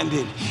has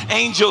landed.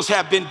 Angels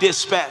have been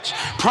dispatched.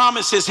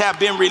 Promises have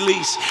been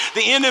released.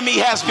 The enemy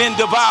has been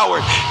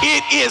devoured.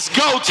 It is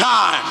go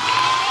time.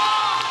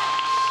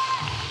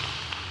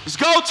 It's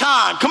go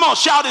time. Come on,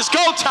 shout, it's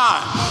go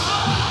time.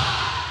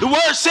 The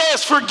word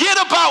says, forget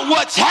about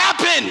what's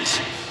happened.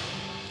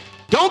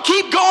 Don't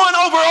keep going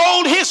over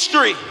old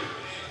history.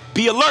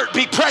 Be alert,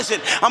 be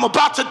present. I'm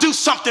about to do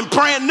something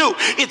brand new.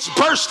 It's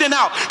bursting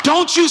out.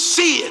 Don't you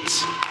see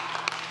it?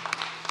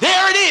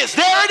 There it is,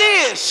 there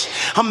it is.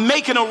 I'm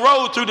making a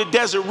road through the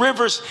desert,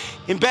 rivers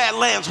in bad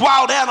lands.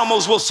 Wild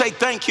animals will say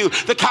thank you.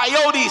 The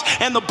coyotes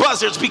and the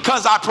buzzards,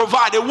 because I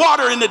provided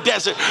water in the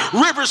desert,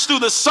 rivers through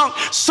the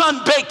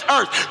sun-baked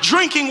earth,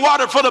 drinking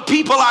water for the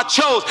people I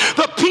chose,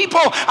 the people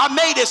I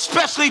made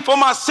especially for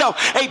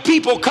myself, a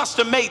people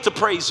custom made to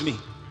praise me.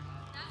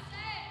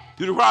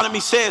 Deuteronomy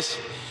says,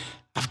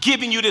 I've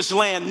given you this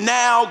land.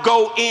 Now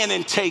go in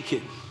and take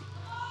it.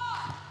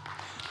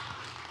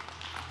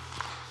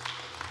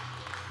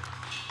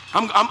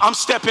 I'm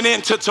stepping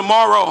into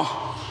tomorrow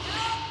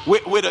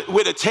with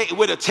a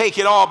take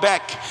it all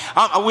back.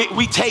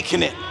 We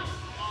taking it.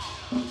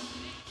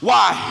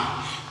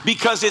 Why?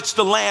 Because it's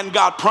the land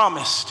God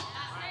promised.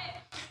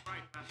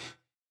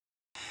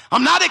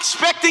 I'm not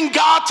expecting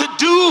God to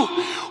do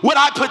what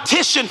I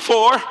petitioned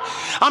for.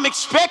 I'm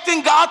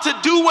expecting God to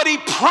do what he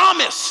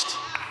promised.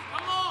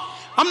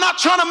 I'm not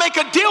trying to make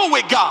a deal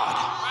with God.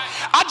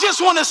 I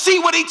just want to see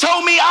what he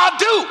told me I'll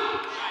do.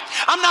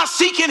 I'm not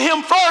seeking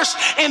him first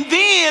and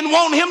then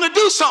want him to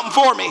do something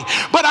for me.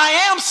 But I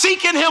am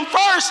seeking him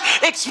first,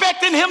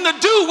 expecting him to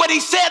do what he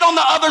said on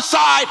the other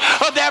side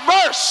of that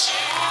verse.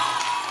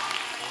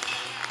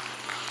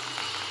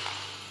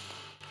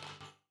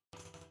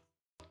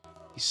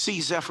 You see,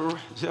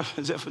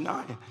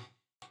 Zephaniah,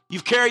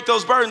 you've carried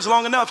those burdens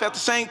long enough. At the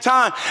same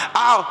time,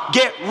 I'll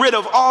get rid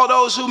of all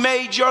those who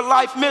made your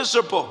life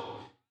miserable.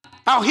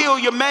 I'll heal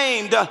your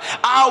maimed.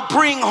 I'll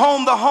bring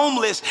home the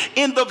homeless.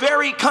 In the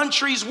very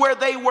countries where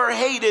they were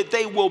hated,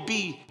 they will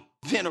be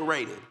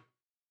venerated.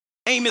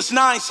 Amos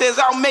 9 says,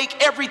 I'll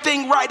make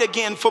everything right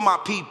again for my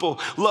people.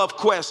 Love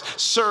Quest,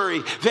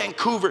 Surrey,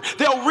 Vancouver.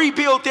 They'll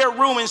rebuild their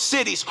ruined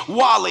cities.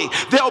 Wally.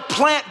 They'll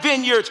plant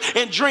vineyards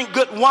and drink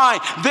good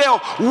wine.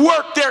 They'll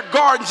work their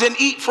gardens and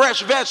eat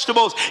fresh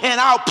vegetables. And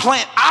I'll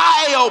plant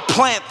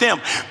them.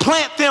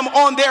 Plant them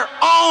on their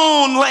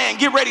own land.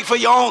 Get ready for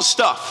your own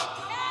stuff.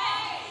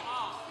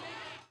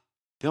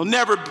 They'll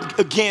never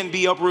again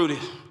be uprooted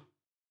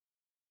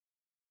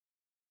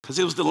because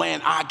it was the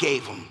land I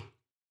gave them.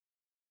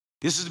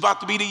 This is about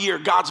to be the year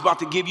God's about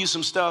to give you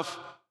some stuff.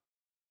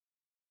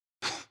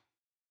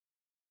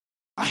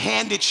 I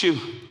hand it you.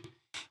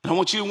 And I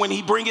want you, when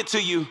he bring it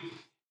to you,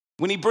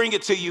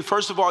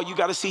 first of all, you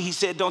got to see, he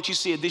said, don't you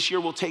see it? This year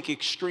will take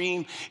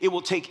it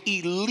will take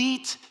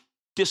elite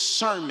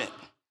discernment.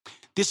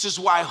 This is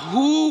why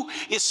who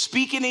is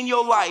speaking in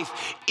your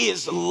life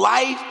is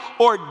life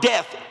or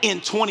death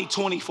in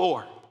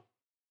 2024.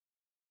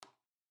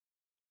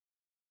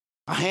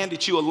 I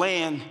handed you a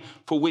land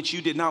for which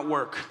you did not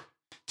work,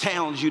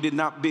 towns you did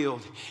not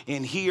build,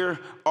 and here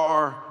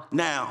are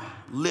now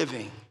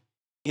living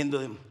in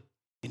them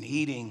and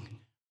eating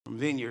from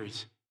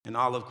vineyards and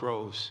olive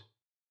groves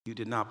you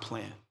did not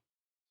plant.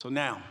 So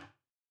now,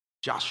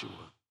 Joshua,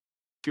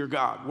 fear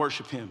God,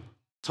 worship him,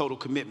 total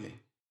commitment.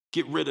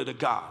 Get rid of the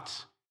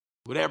gods.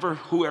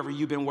 Whoever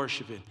you've been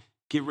worshiping,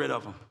 get rid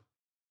of them.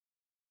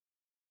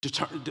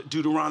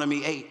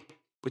 Deuteronomy 8,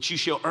 but you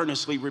shall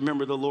earnestly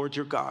remember the Lord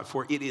your God,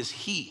 for it is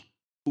he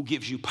who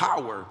gives you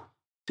power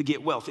to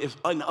get wealth. If,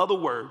 in other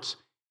words,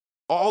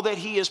 all that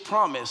he has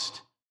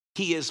promised,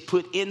 he has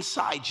put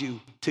inside you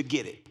to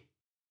get it.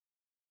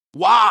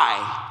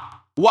 Why?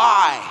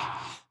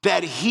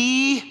 That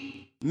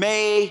he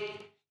may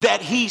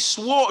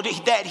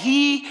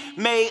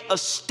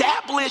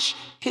establish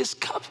his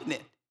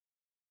covenant.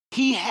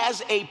 He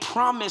has a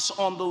promise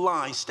on the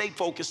line. Stay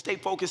focused.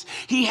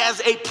 He has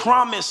a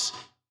promise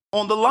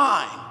on the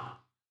line.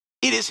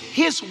 It is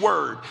his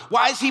word.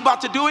 Why is he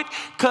about to do it?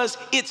 Because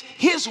it's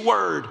his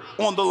word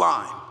on the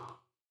line.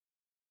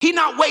 He's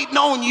not waiting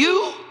on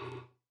you.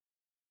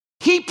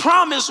 He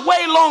promised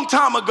way long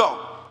time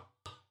ago.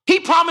 He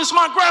promised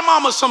my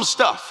grandmama some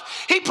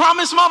stuff. He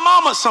promised my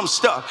mama some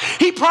stuff.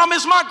 He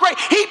promised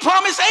he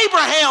promised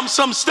Abraham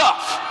some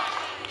stuff.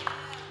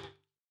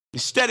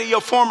 Instead of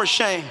your former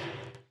shame.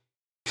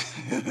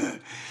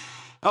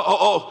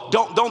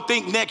 Don't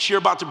think next year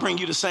about to bring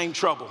you the same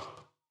trouble.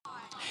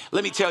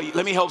 Let me tell you,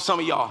 let me help some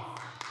of y'all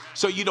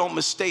so you don't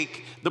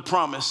mistake the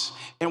promise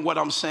and what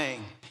I'm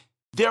saying.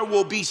 There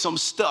will be some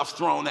stuff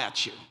thrown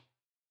at you.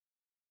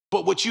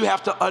 But what you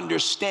have to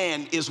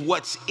understand is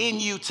what's in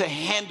you to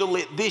handle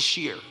it this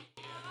year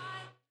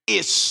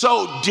is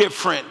so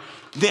different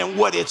than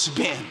what it's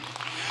been.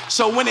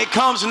 So when it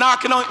comes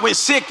knocking on, when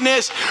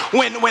sickness,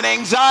 when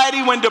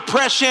anxiety, when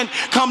depression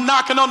come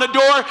knocking on the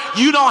door,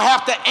 you don't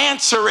have to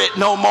answer it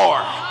no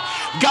more.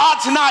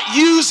 God's not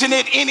using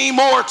it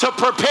anymore to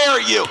prepare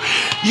you.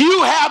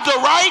 You have the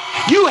right,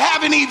 you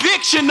have an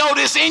eviction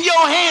notice in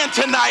your hand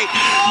tonight.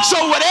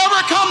 So whatever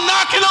come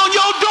knocking on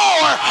your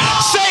door,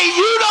 say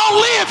you don't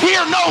live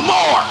here no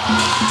more.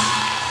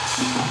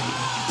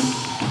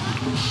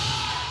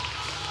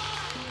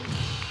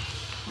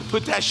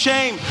 Put that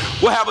shame,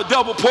 we'll have a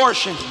double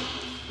portion.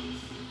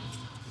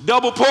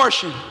 Double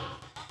portion.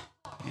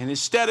 And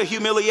instead of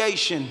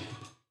humiliation,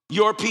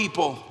 your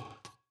people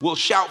will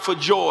shout for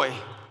joy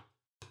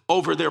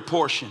over their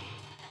portion.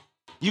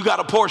 You got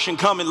a portion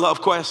coming,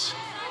 Love Quest.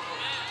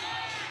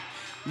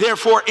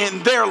 Therefore,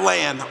 in their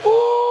land,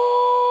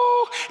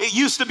 ooh, it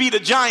used to be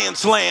the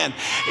giants' land,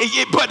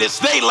 but it's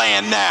their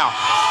land now.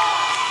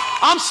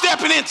 I'm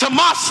stepping into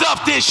my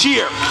stuff this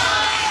year.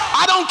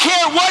 I don't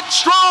care what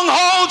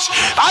strongholds,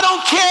 I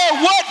don't care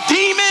what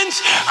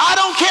demons, I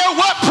don't care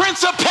what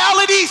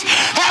principalities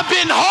have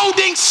been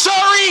holding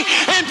Surrey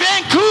and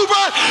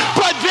Vancouver,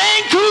 but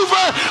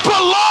Vancouver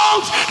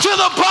belongs to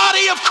the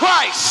body of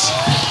Christ.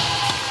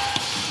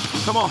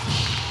 Come on,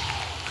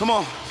 come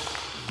on.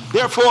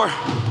 Therefore,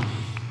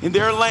 in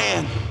their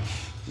land,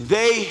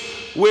 they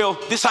will,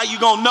 this is how you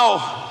gonna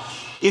know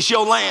it's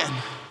your land.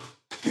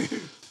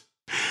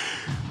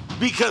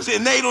 Because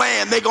in their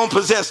land, they gonna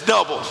possess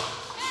double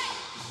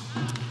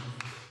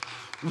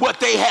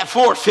what they had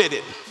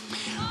forfeited.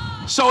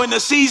 So in the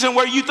season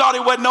where you thought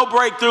it wasn't no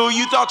breakthrough,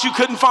 you thought you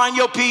couldn't find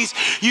your peace,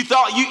 you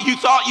thought,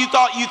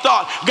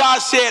 God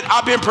said,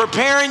 I've been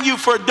preparing you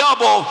for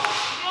double.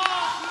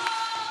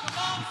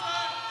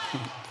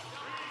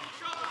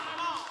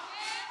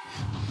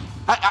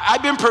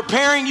 I've been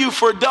preparing you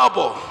for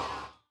double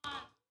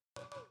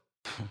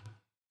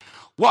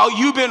while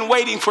you've been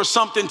waiting for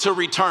something to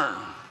return.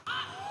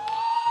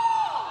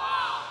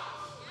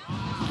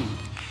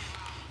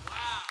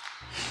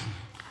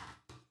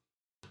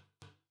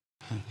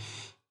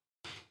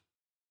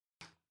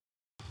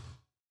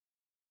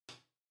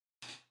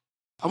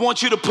 I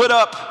want you to put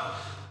up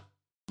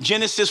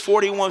Genesis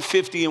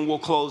 41:50 and we'll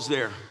close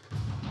there.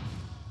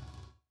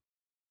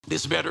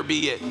 This better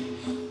be it.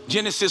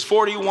 Genesis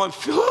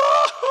 41:50.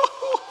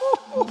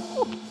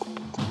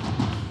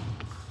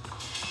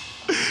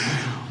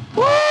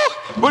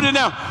 Put it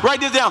down.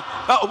 Write this down.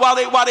 While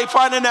they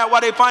finding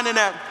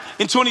that.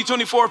 In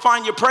 2024,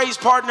 find your praise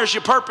partners,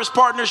 your purpose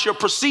partners, your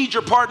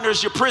procedure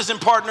partners, your prison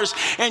partners,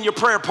 and your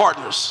prayer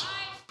partners.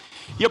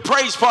 Your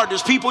praise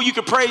partners, people you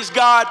can praise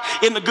God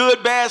in the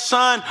good, bad,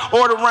 sun,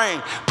 or the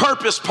rain.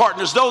 Purpose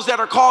partners, those that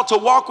are called to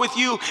walk with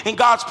you in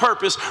God's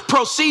purpose.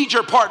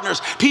 Procedure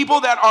partners,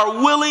 people that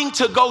are willing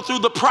to go through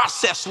the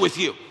process with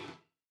you.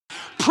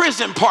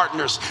 Prison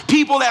partners,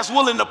 people that's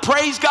willing to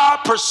praise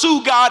God,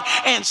 pursue God,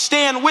 and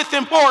stand with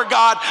Him for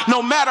God,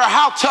 no matter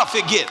how tough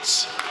it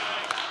gets.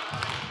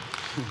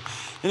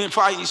 And then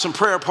find you some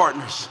prayer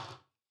partners.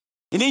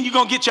 And then you're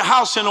going to get your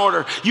house in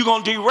order. You're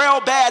going to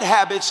derail bad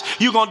habits.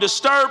 You're going to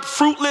disturb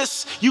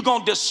fruitless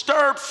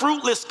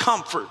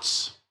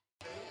comforts.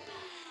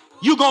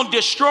 You're going to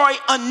destroy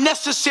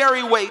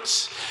unnecessary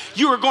weights.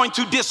 You are going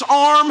to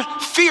disarm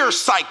fear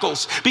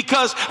cycles,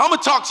 because I'm going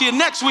to talk to you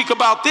next week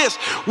about this.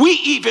 We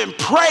even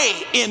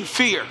pray in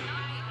fear.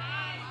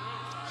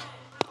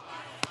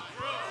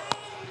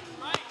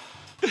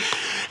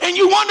 And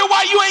you wonder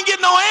why you ain't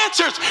getting no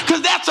answers,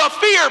 because that's a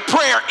fear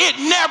prayer. It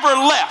never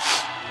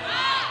left.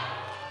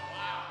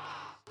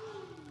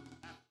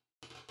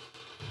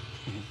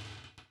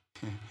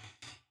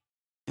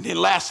 And then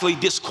lastly,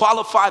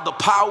 disqualify the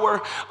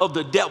power of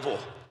the devil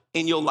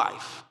in your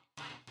life.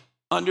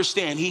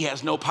 Understand, he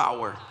has no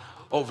power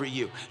over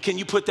you. Can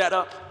you put that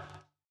up?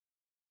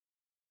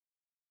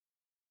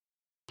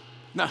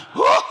 Now,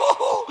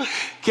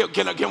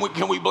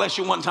 can we bless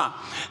you one time?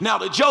 Now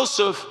to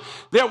Joseph,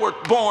 there were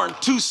born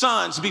 2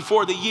 sons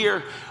before the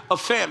year of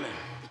famine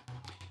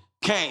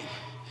came.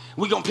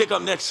 We're going to pick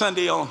up next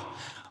Sunday on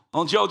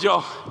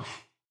JoJo.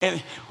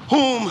 And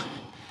whom,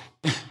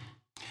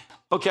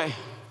 okay.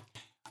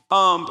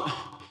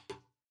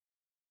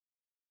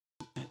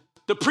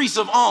 The priest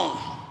of On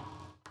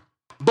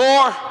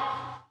bore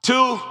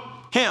to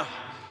him.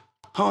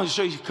 I want to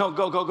show you.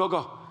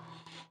 Go.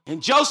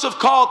 And Joseph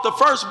called the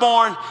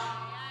firstborn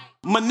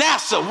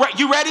Manasseh.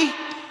 You ready?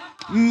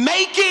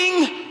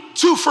 Making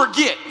to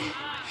forget.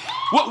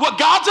 What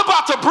God's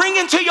about to bring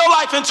into your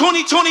life in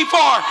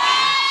 2024,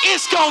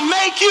 it's going to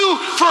make you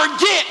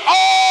forget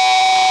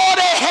all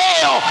the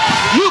hell.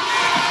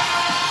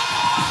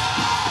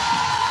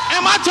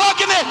 Am I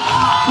talking that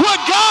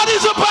what God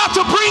is about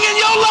to bring in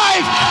your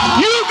life,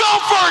 you gonna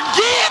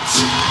forget?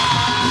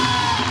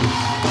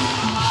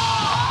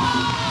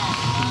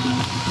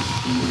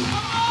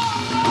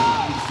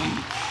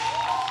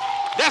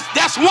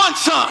 That's one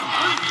son.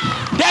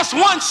 That's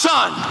one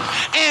son.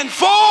 And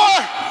 4,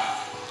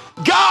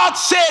 God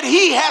said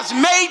He has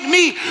made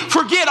me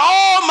forget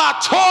all my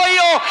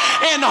toil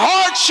and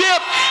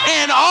hardship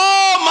and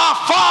all my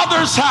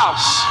father's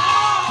house.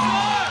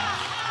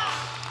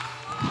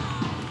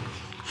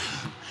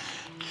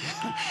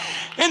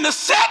 And the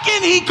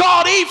second, He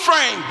called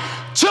Ephraim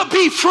to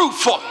be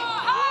fruitful.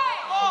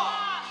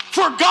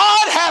 For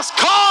God has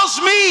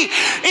caused me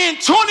in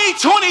 2024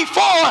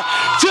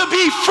 to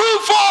be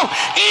fruitful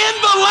in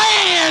the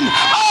land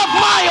of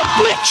my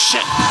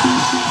affliction.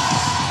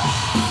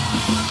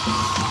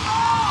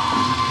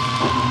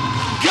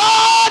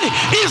 God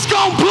is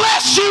going to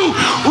bless you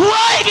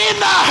right in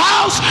the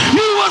house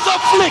you was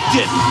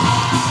afflicted.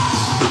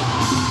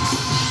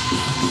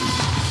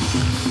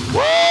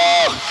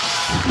 Woo!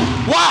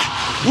 Why?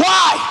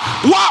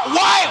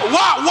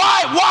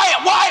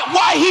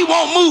 he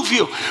won't move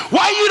you?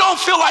 Why you don't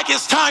feel like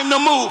it's time to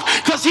move?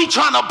 Because he's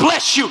trying to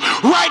bless you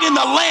right in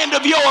the land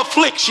of your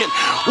affliction.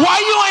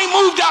 Why you ain't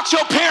moved out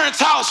your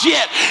parents' house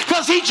yet?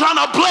 Because he's trying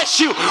to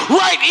bless you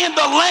right in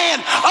the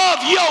land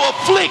of your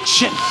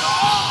affliction.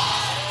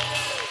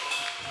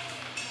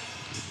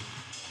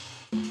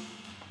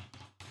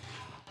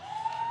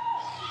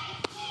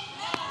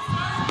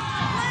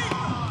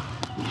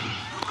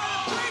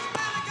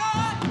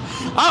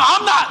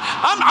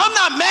 I'm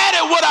not mad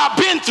at what I've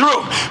been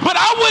through, but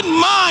I wouldn't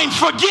mind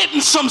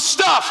forgetting some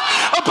stuff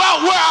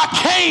about where I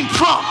came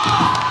from.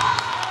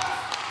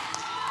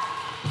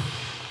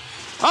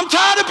 I'm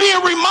tired of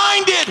being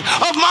reminded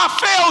of my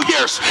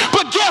failures,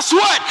 but guess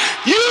what?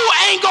 You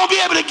ain't gonna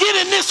be able to get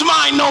in this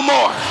mind no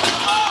more.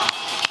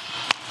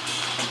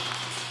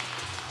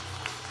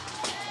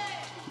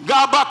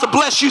 God about to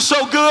bless you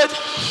so good.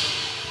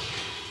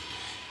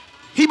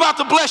 He about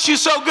to bless you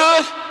so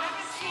good.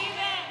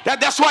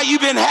 That's why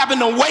you've been having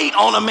to wait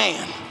on a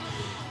man,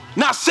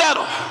 not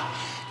settle.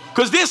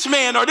 Because this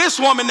man or this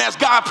woman that's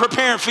God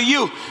preparing for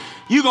you,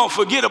 you're going to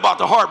forget about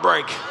the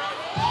heartbreak.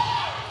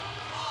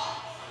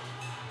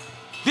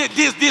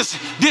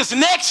 This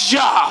next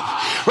job,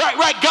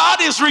 right? God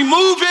is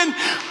removing,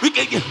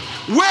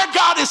 where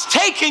God is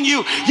taking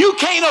you, you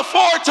can't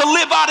afford to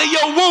live out of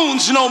your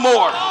wounds no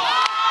more.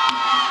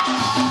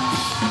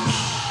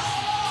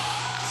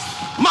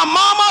 My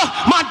mama,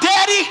 my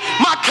daddy,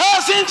 my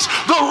cousins,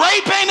 the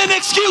rape ain't an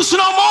excuse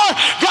no more.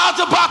 God's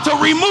about to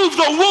remove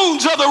the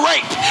wounds of the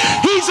rape.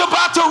 He's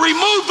about to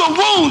remove the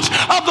wounds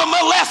of the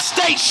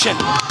molestation.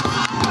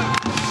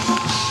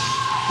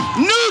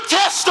 New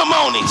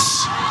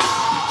testimonies.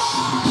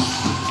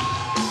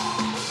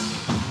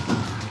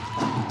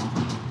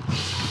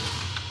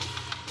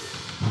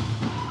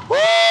 Woo!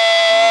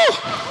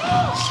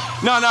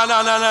 No.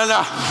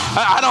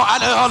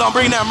 Hold on,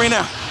 bring it down.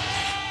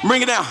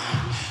 Bring it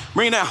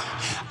down.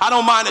 I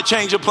don't mind a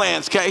change of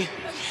plans, okay?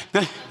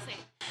 We need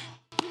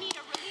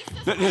to release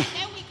this, then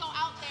we go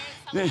out there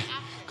and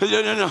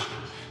No.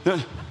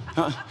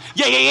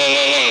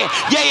 Yeah.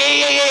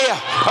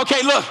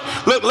 Okay, look,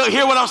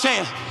 hear what I'm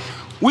saying.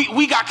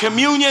 We got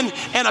communion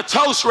and a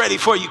toast ready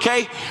for you,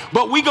 okay?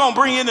 But we gonna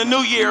bring in the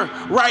new year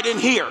right in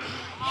here.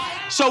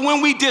 So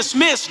when we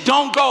dismiss,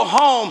 don't go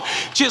home.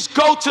 Just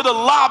go to the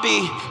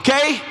lobby,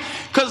 okay?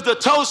 Because the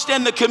toast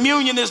and the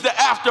communion is the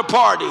after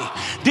party.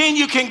 Then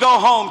you can go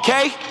home,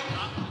 okay?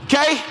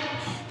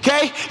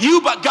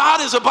 But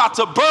God is about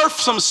to birth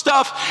some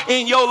stuff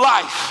in your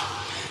life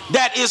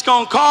that is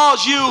going to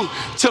cause you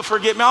to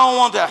forget. Man, I don't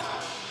want that.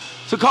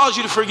 To cause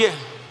you to forget.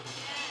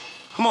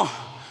 Come on.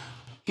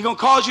 He's going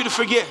to cause you to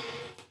forget.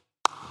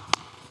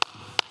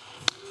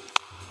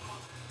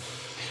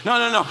 No.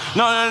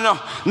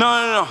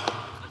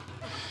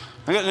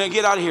 I got to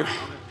get out of here.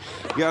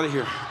 Get out of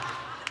here.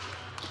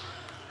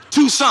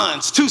 Two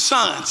sons,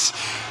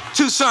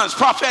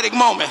 prophetic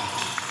moment.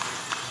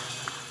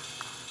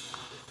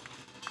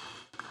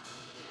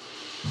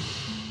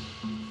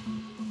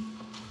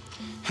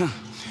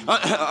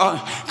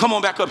 Come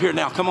on back up here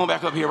now. Come on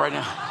back up here right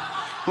now.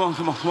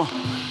 Come on.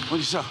 What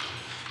you say?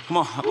 Come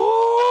on.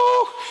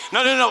 Ooh.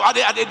 No.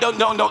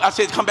 I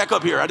said come back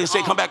up here. I didn't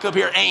say come back up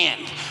here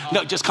and.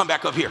 No, just come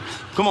back up here.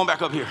 Come on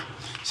back up here.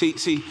 See.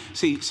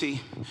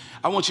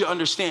 I want you to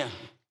understand.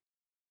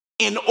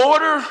 In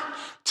order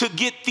to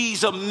get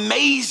these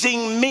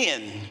amazing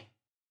men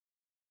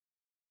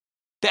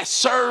that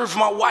serve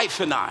my wife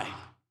and I,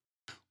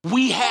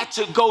 we had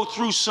to go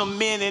through some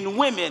men and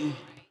women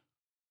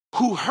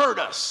who hurt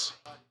us.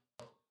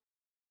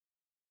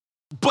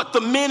 But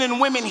the men and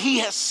women he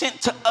has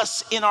sent to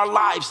us in our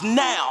lives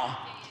now,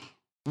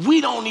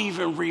 we don't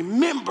even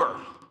remember.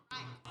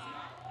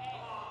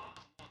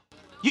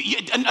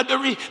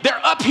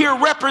 They're up here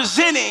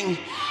representing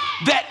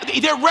that.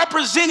 They're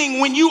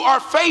representing when you are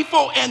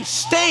faithful and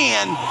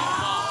stand.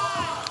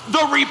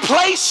 The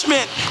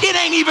replacement, it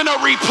ain't even a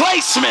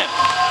replacement.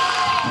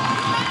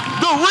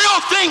 The real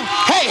thing,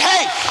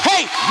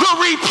 hey, the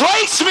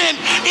replacement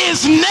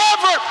is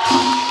never,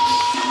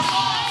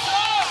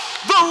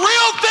 the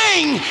real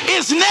thing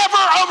is never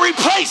a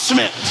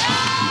replacement.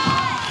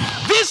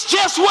 This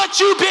just what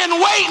you've been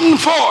waiting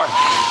for.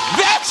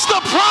 That's the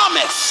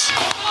promise.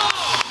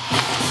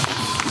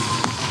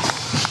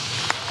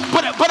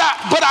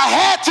 But I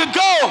had to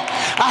go.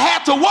 I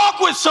had to walk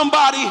with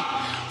somebody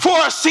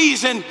for a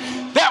season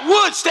that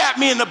would stab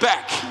me in the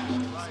back.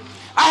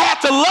 I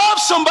had to love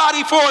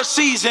somebody for a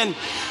season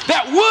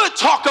that would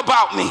talk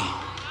about me.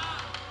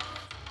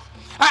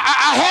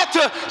 I had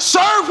to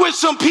serve with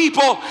some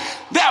people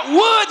that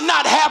would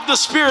not have the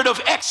spirit of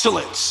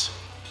excellence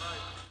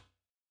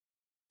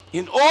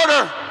in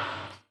order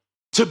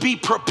to be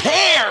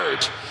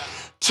prepared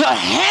to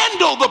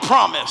handle the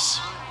promise.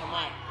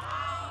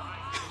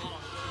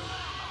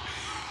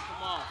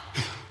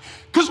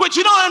 Because what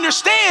you don't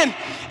understand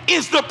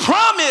is the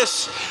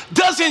promise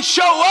doesn't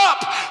show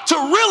up to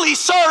really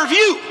serve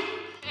you.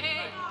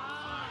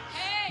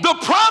 The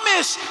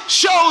promise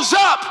shows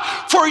up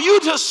for you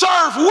to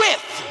serve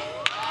with.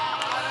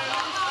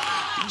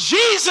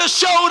 Jesus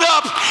showed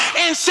up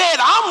and said,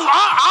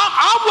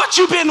 I'm what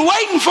you've been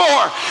waiting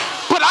for,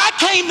 but I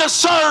came to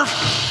serve.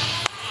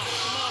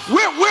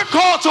 We're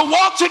called to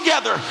walk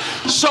together.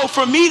 So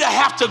for me to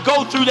have to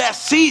go through that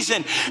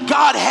season,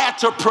 God had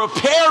to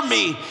prepare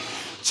me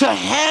to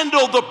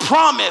handle the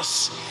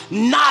promise,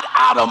 not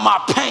out of my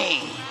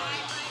pain.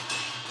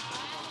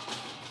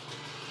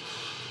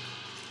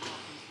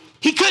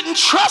 He couldn't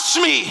trust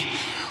me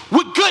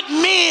with good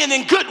men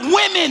and good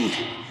women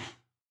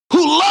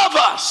who love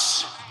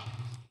us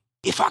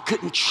if I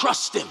couldn't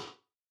trust them.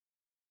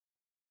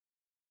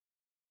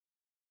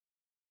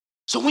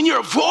 So when you're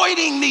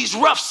avoiding these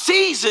rough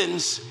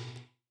seasons,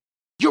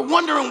 you're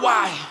wondering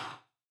why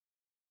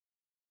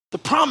the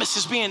promise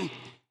is being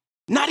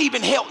not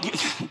even held.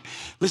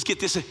 Let's get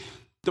this.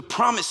 The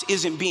promise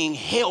isn't being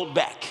held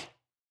back.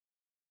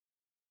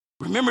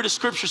 Remember, the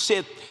scripture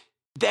said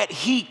that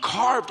he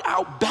carved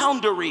out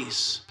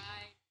boundaries.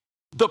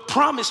 The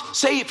promise,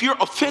 say if you're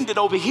offended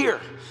over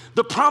here,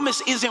 the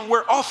promise isn't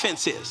where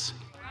offense is.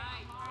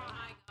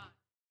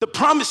 The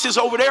promise is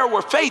over there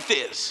where faith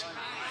is.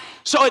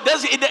 So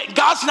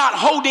God's not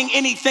holding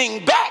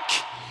anything back.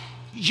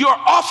 Your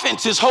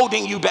offense is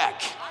holding you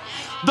back.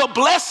 The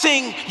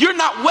blessing, you're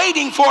not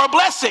waiting for a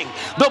blessing.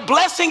 The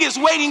blessing is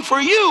waiting for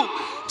you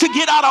to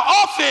get out of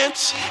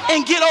offense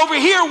and get over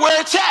here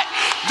where it's at.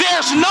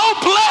 There's no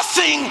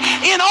blessing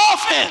in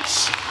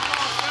offense.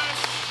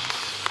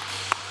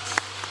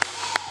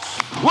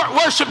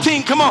 Worship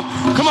team, come on,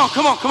 come on,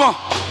 come on, come on,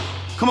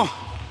 come on,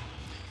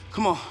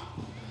 come on,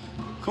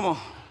 come on,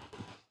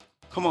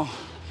 come on.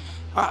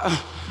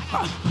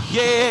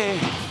 Yeah.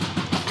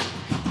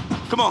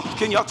 Come on,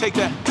 can y'all take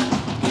that?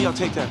 Can y'all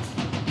take that?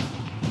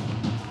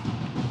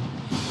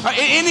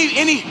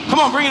 Come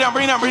on, bring it down,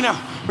 bring it down, bring it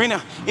down, bring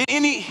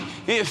it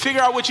down.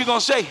 Figure out what you're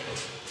gonna say.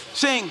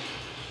 Sing.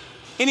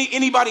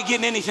 Anybody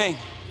getting anything?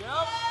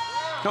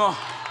 Come on.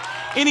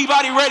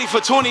 Anybody ready for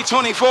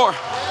 2024?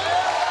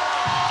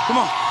 Come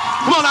on,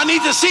 come on, I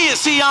need to see it,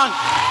 Sion.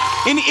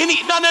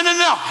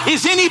 No.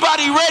 Is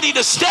anybody ready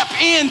to step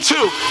into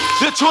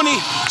the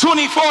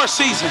 2024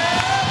 season?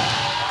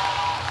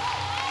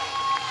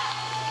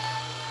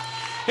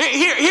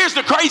 Here's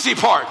the crazy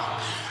part.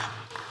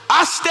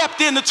 I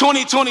stepped into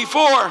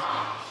 2024 a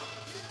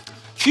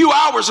few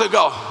hours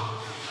ago.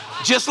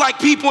 Just like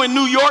people in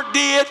New York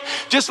did,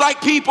 just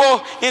like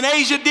people in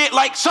Asia did.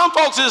 Like some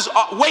folks is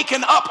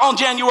waking up on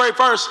January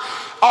 1st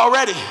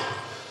already.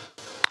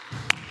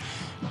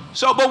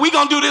 So, but we're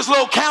going to do this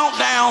little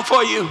countdown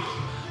for you.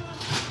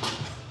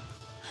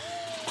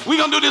 We're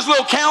going to do this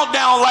little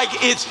countdown like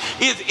it's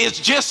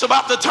just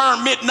about to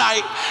turn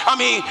midnight. I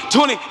mean,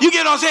 20. You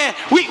get what I'm saying?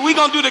 We're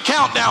going to do the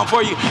countdown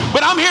for you.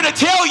 But I'm here to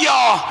tell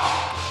y'all,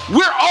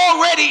 we're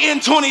already in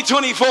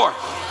 2024.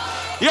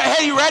 Yeah,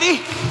 hey, you ready?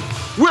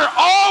 We're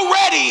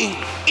already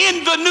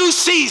in the new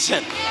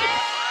season.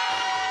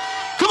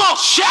 Come on,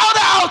 shout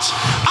out,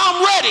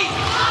 I'm ready.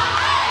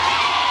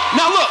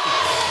 Now look,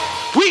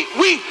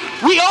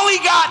 we only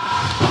got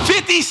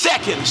 50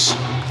 seconds.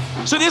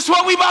 So this is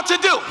what we about to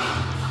do.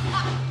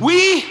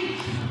 We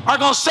are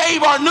going to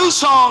save our new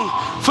song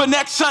for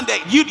next Sunday.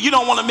 You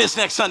don't want to miss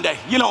next Sunday.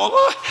 You know,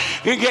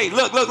 okay,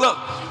 look.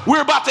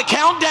 We're about to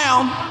count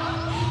down.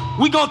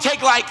 We're going to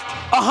take like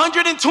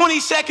 120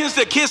 seconds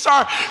to kiss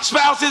our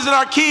spouses and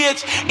our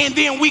kids, and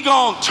then we're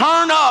going to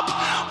turn up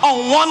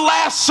on one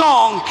last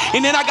song,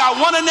 and then I got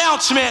one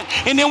announcement,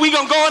 and then we're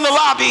going to go in the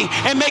lobby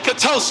and make a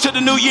toast to the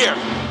new year.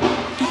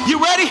 You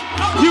ready?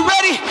 You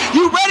ready?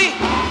 You ready?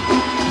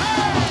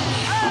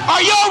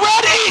 Are y'all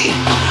ready?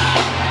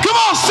 Come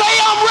on, say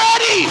I'm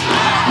ready.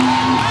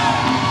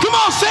 Come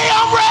on, say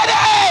I'm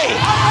ready.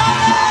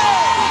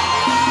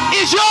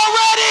 Is y'all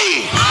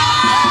ready?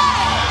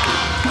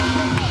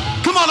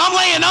 Come on, I'm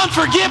laying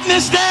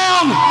unforgiveness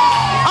down.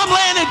 I'm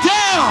laying it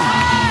down.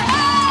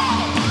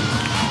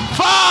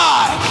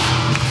 5,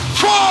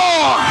 4,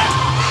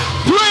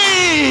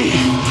 3,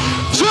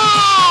 2,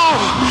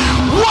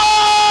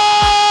 1.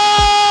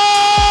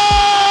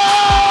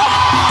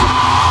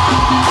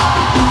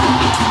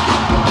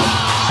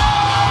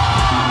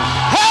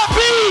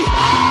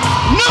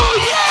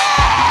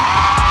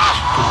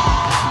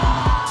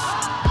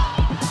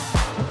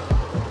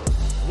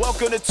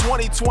 Welcome to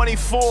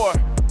 2024.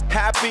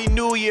 Happy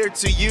New Year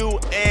to you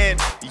and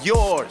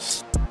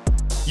yours.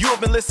 You have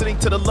been listening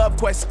to the Love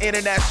Quest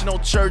International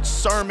Church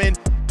Sermon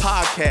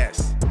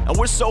Podcast, and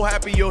we're so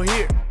happy you're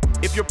here.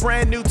 If you're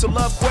brand new to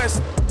Love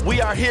Quest, we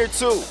are here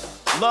too.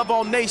 Love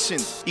all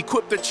nations,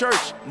 equip the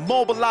church,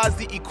 mobilize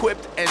the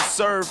equipped, and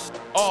serve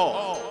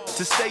all.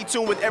 To stay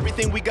tuned with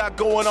everything we got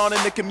going on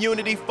in the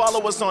community,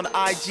 follow us on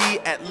IG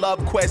at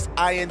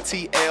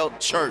LoveQuestINTL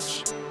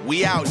Church.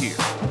 We out here,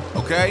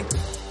 okay?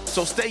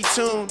 So stay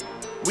tuned.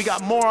 We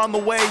got more on the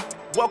way.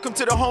 Welcome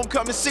to the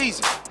homecoming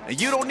season. And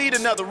you don't need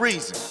another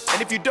reason.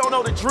 And if you don't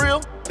know the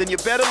drill, then you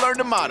better learn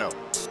the motto.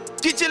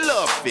 Get your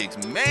love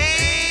fix,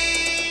 man.